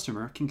as a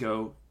customer can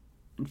go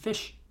and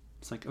fish.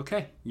 It's like,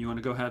 okay, you want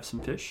to go have some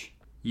fish?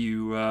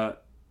 I'm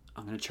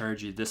going to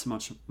charge you this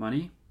much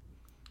money,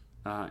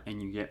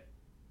 and you get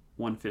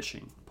one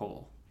fishing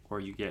pole, or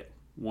you get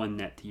one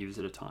net to use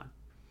at a time.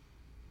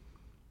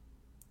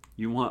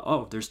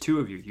 There's two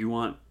of you. You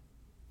want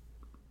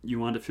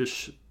to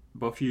fish,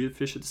 both of you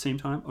fish at the same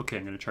time? Okay,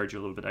 I'm going to charge you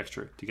a little bit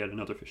extra to get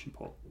another fishing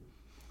pole.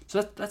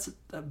 So that's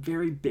a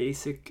very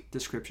basic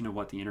description of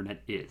what the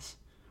internet is,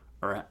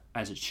 or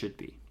as it should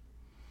be.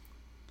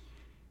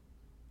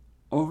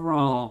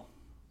 Overall,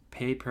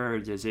 pay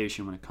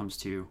prioritization when it comes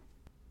to,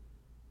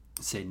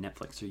 say,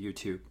 Netflix or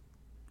YouTube,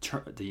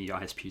 the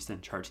ISPs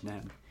then charging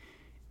them,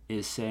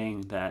 is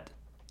saying that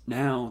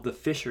now the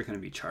fish are going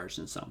to be charged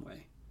in some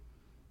way.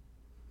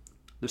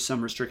 There's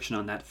some restriction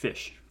on that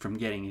fish from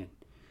getting in.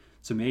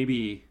 So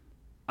maybe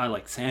I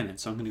like salmon,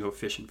 so I'm going to go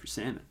fishing for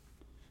salmon.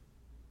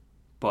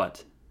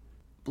 But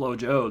Blow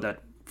Joe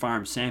that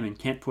farms salmon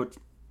can't put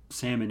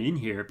salmon in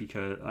here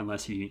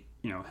unless he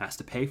has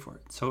to pay for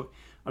it. So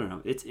I don't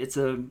know. It's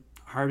a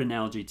hard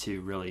analogy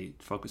to really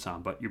focus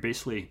on, but you're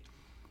basically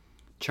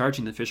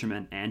charging the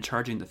fishermen and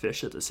charging the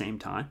fish at the same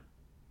time.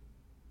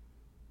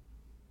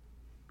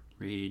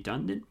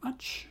 Redundant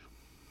much?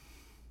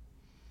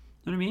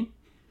 Know what I mean?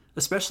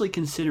 Especially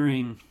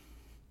considering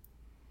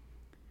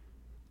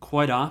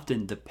quite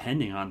often,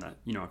 depending on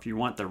if you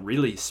want the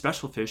really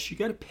special fish, you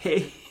got to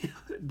pay.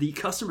 The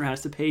customer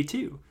has to pay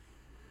too.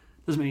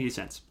 Doesn't make any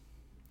sense.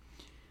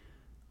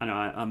 I know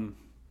I'm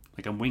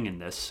winging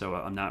this, so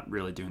I'm not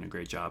really doing a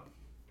great job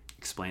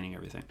explaining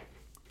everything.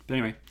 But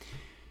anyway,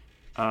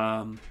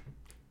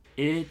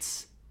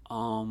 it's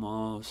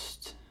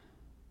almost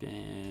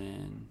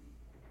been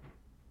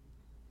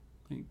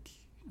I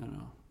don't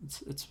know.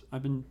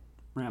 I've been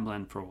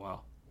rambling for a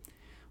while,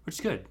 which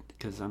is good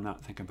because I'm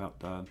not thinking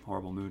about the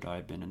horrible mood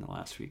I've been in the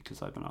last week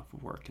because I've been off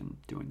of work and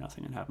doing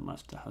nothing and haven't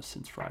left the house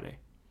since Friday.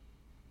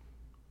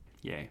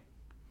 Yay.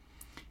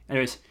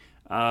 Anyways,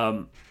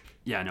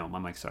 yeah, no, my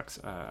mic sucks.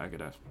 I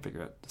gotta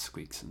figure out the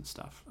squeaks and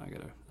stuff. I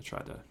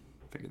try to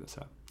figure this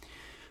out.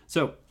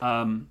 So,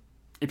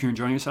 if you're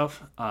enjoying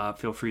yourself,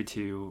 feel free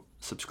to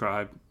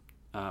subscribe.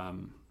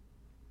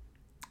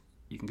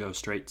 You can go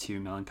straight to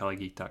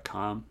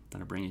melancholygeek.com.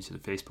 That'll bring you to the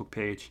Facebook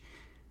page.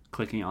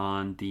 Clicking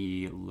on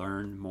the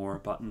Learn More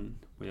button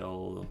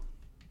will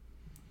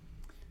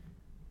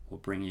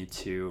bring you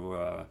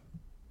to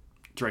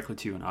directly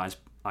to an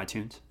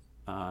iTunes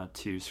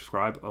to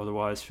subscribe.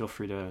 Otherwise, feel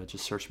free to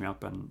just search me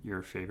up on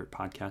your favorite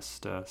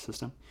podcast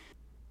system.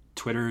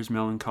 Twitter is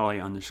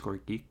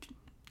melancholy_geek.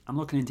 I'm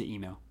looking into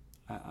email.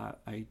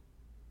 I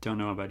don't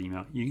know about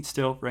email. You can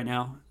still, right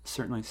now,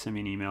 certainly send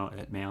me an email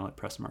at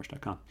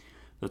mail@prestonmarsh.com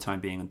for the time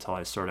being until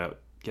I sort out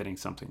getting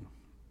something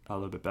a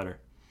little bit better.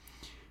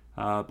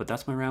 But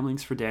that's my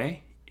ramblings for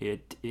day.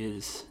 It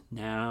is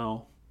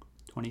now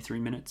 23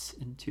 minutes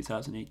in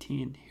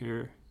 2018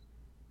 here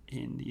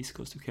in the east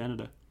coast of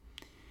Canada.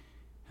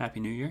 Happy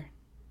New Year.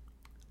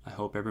 I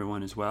hope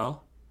everyone is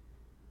well.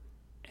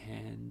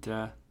 And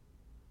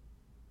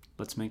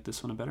let's make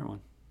this one a better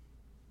one.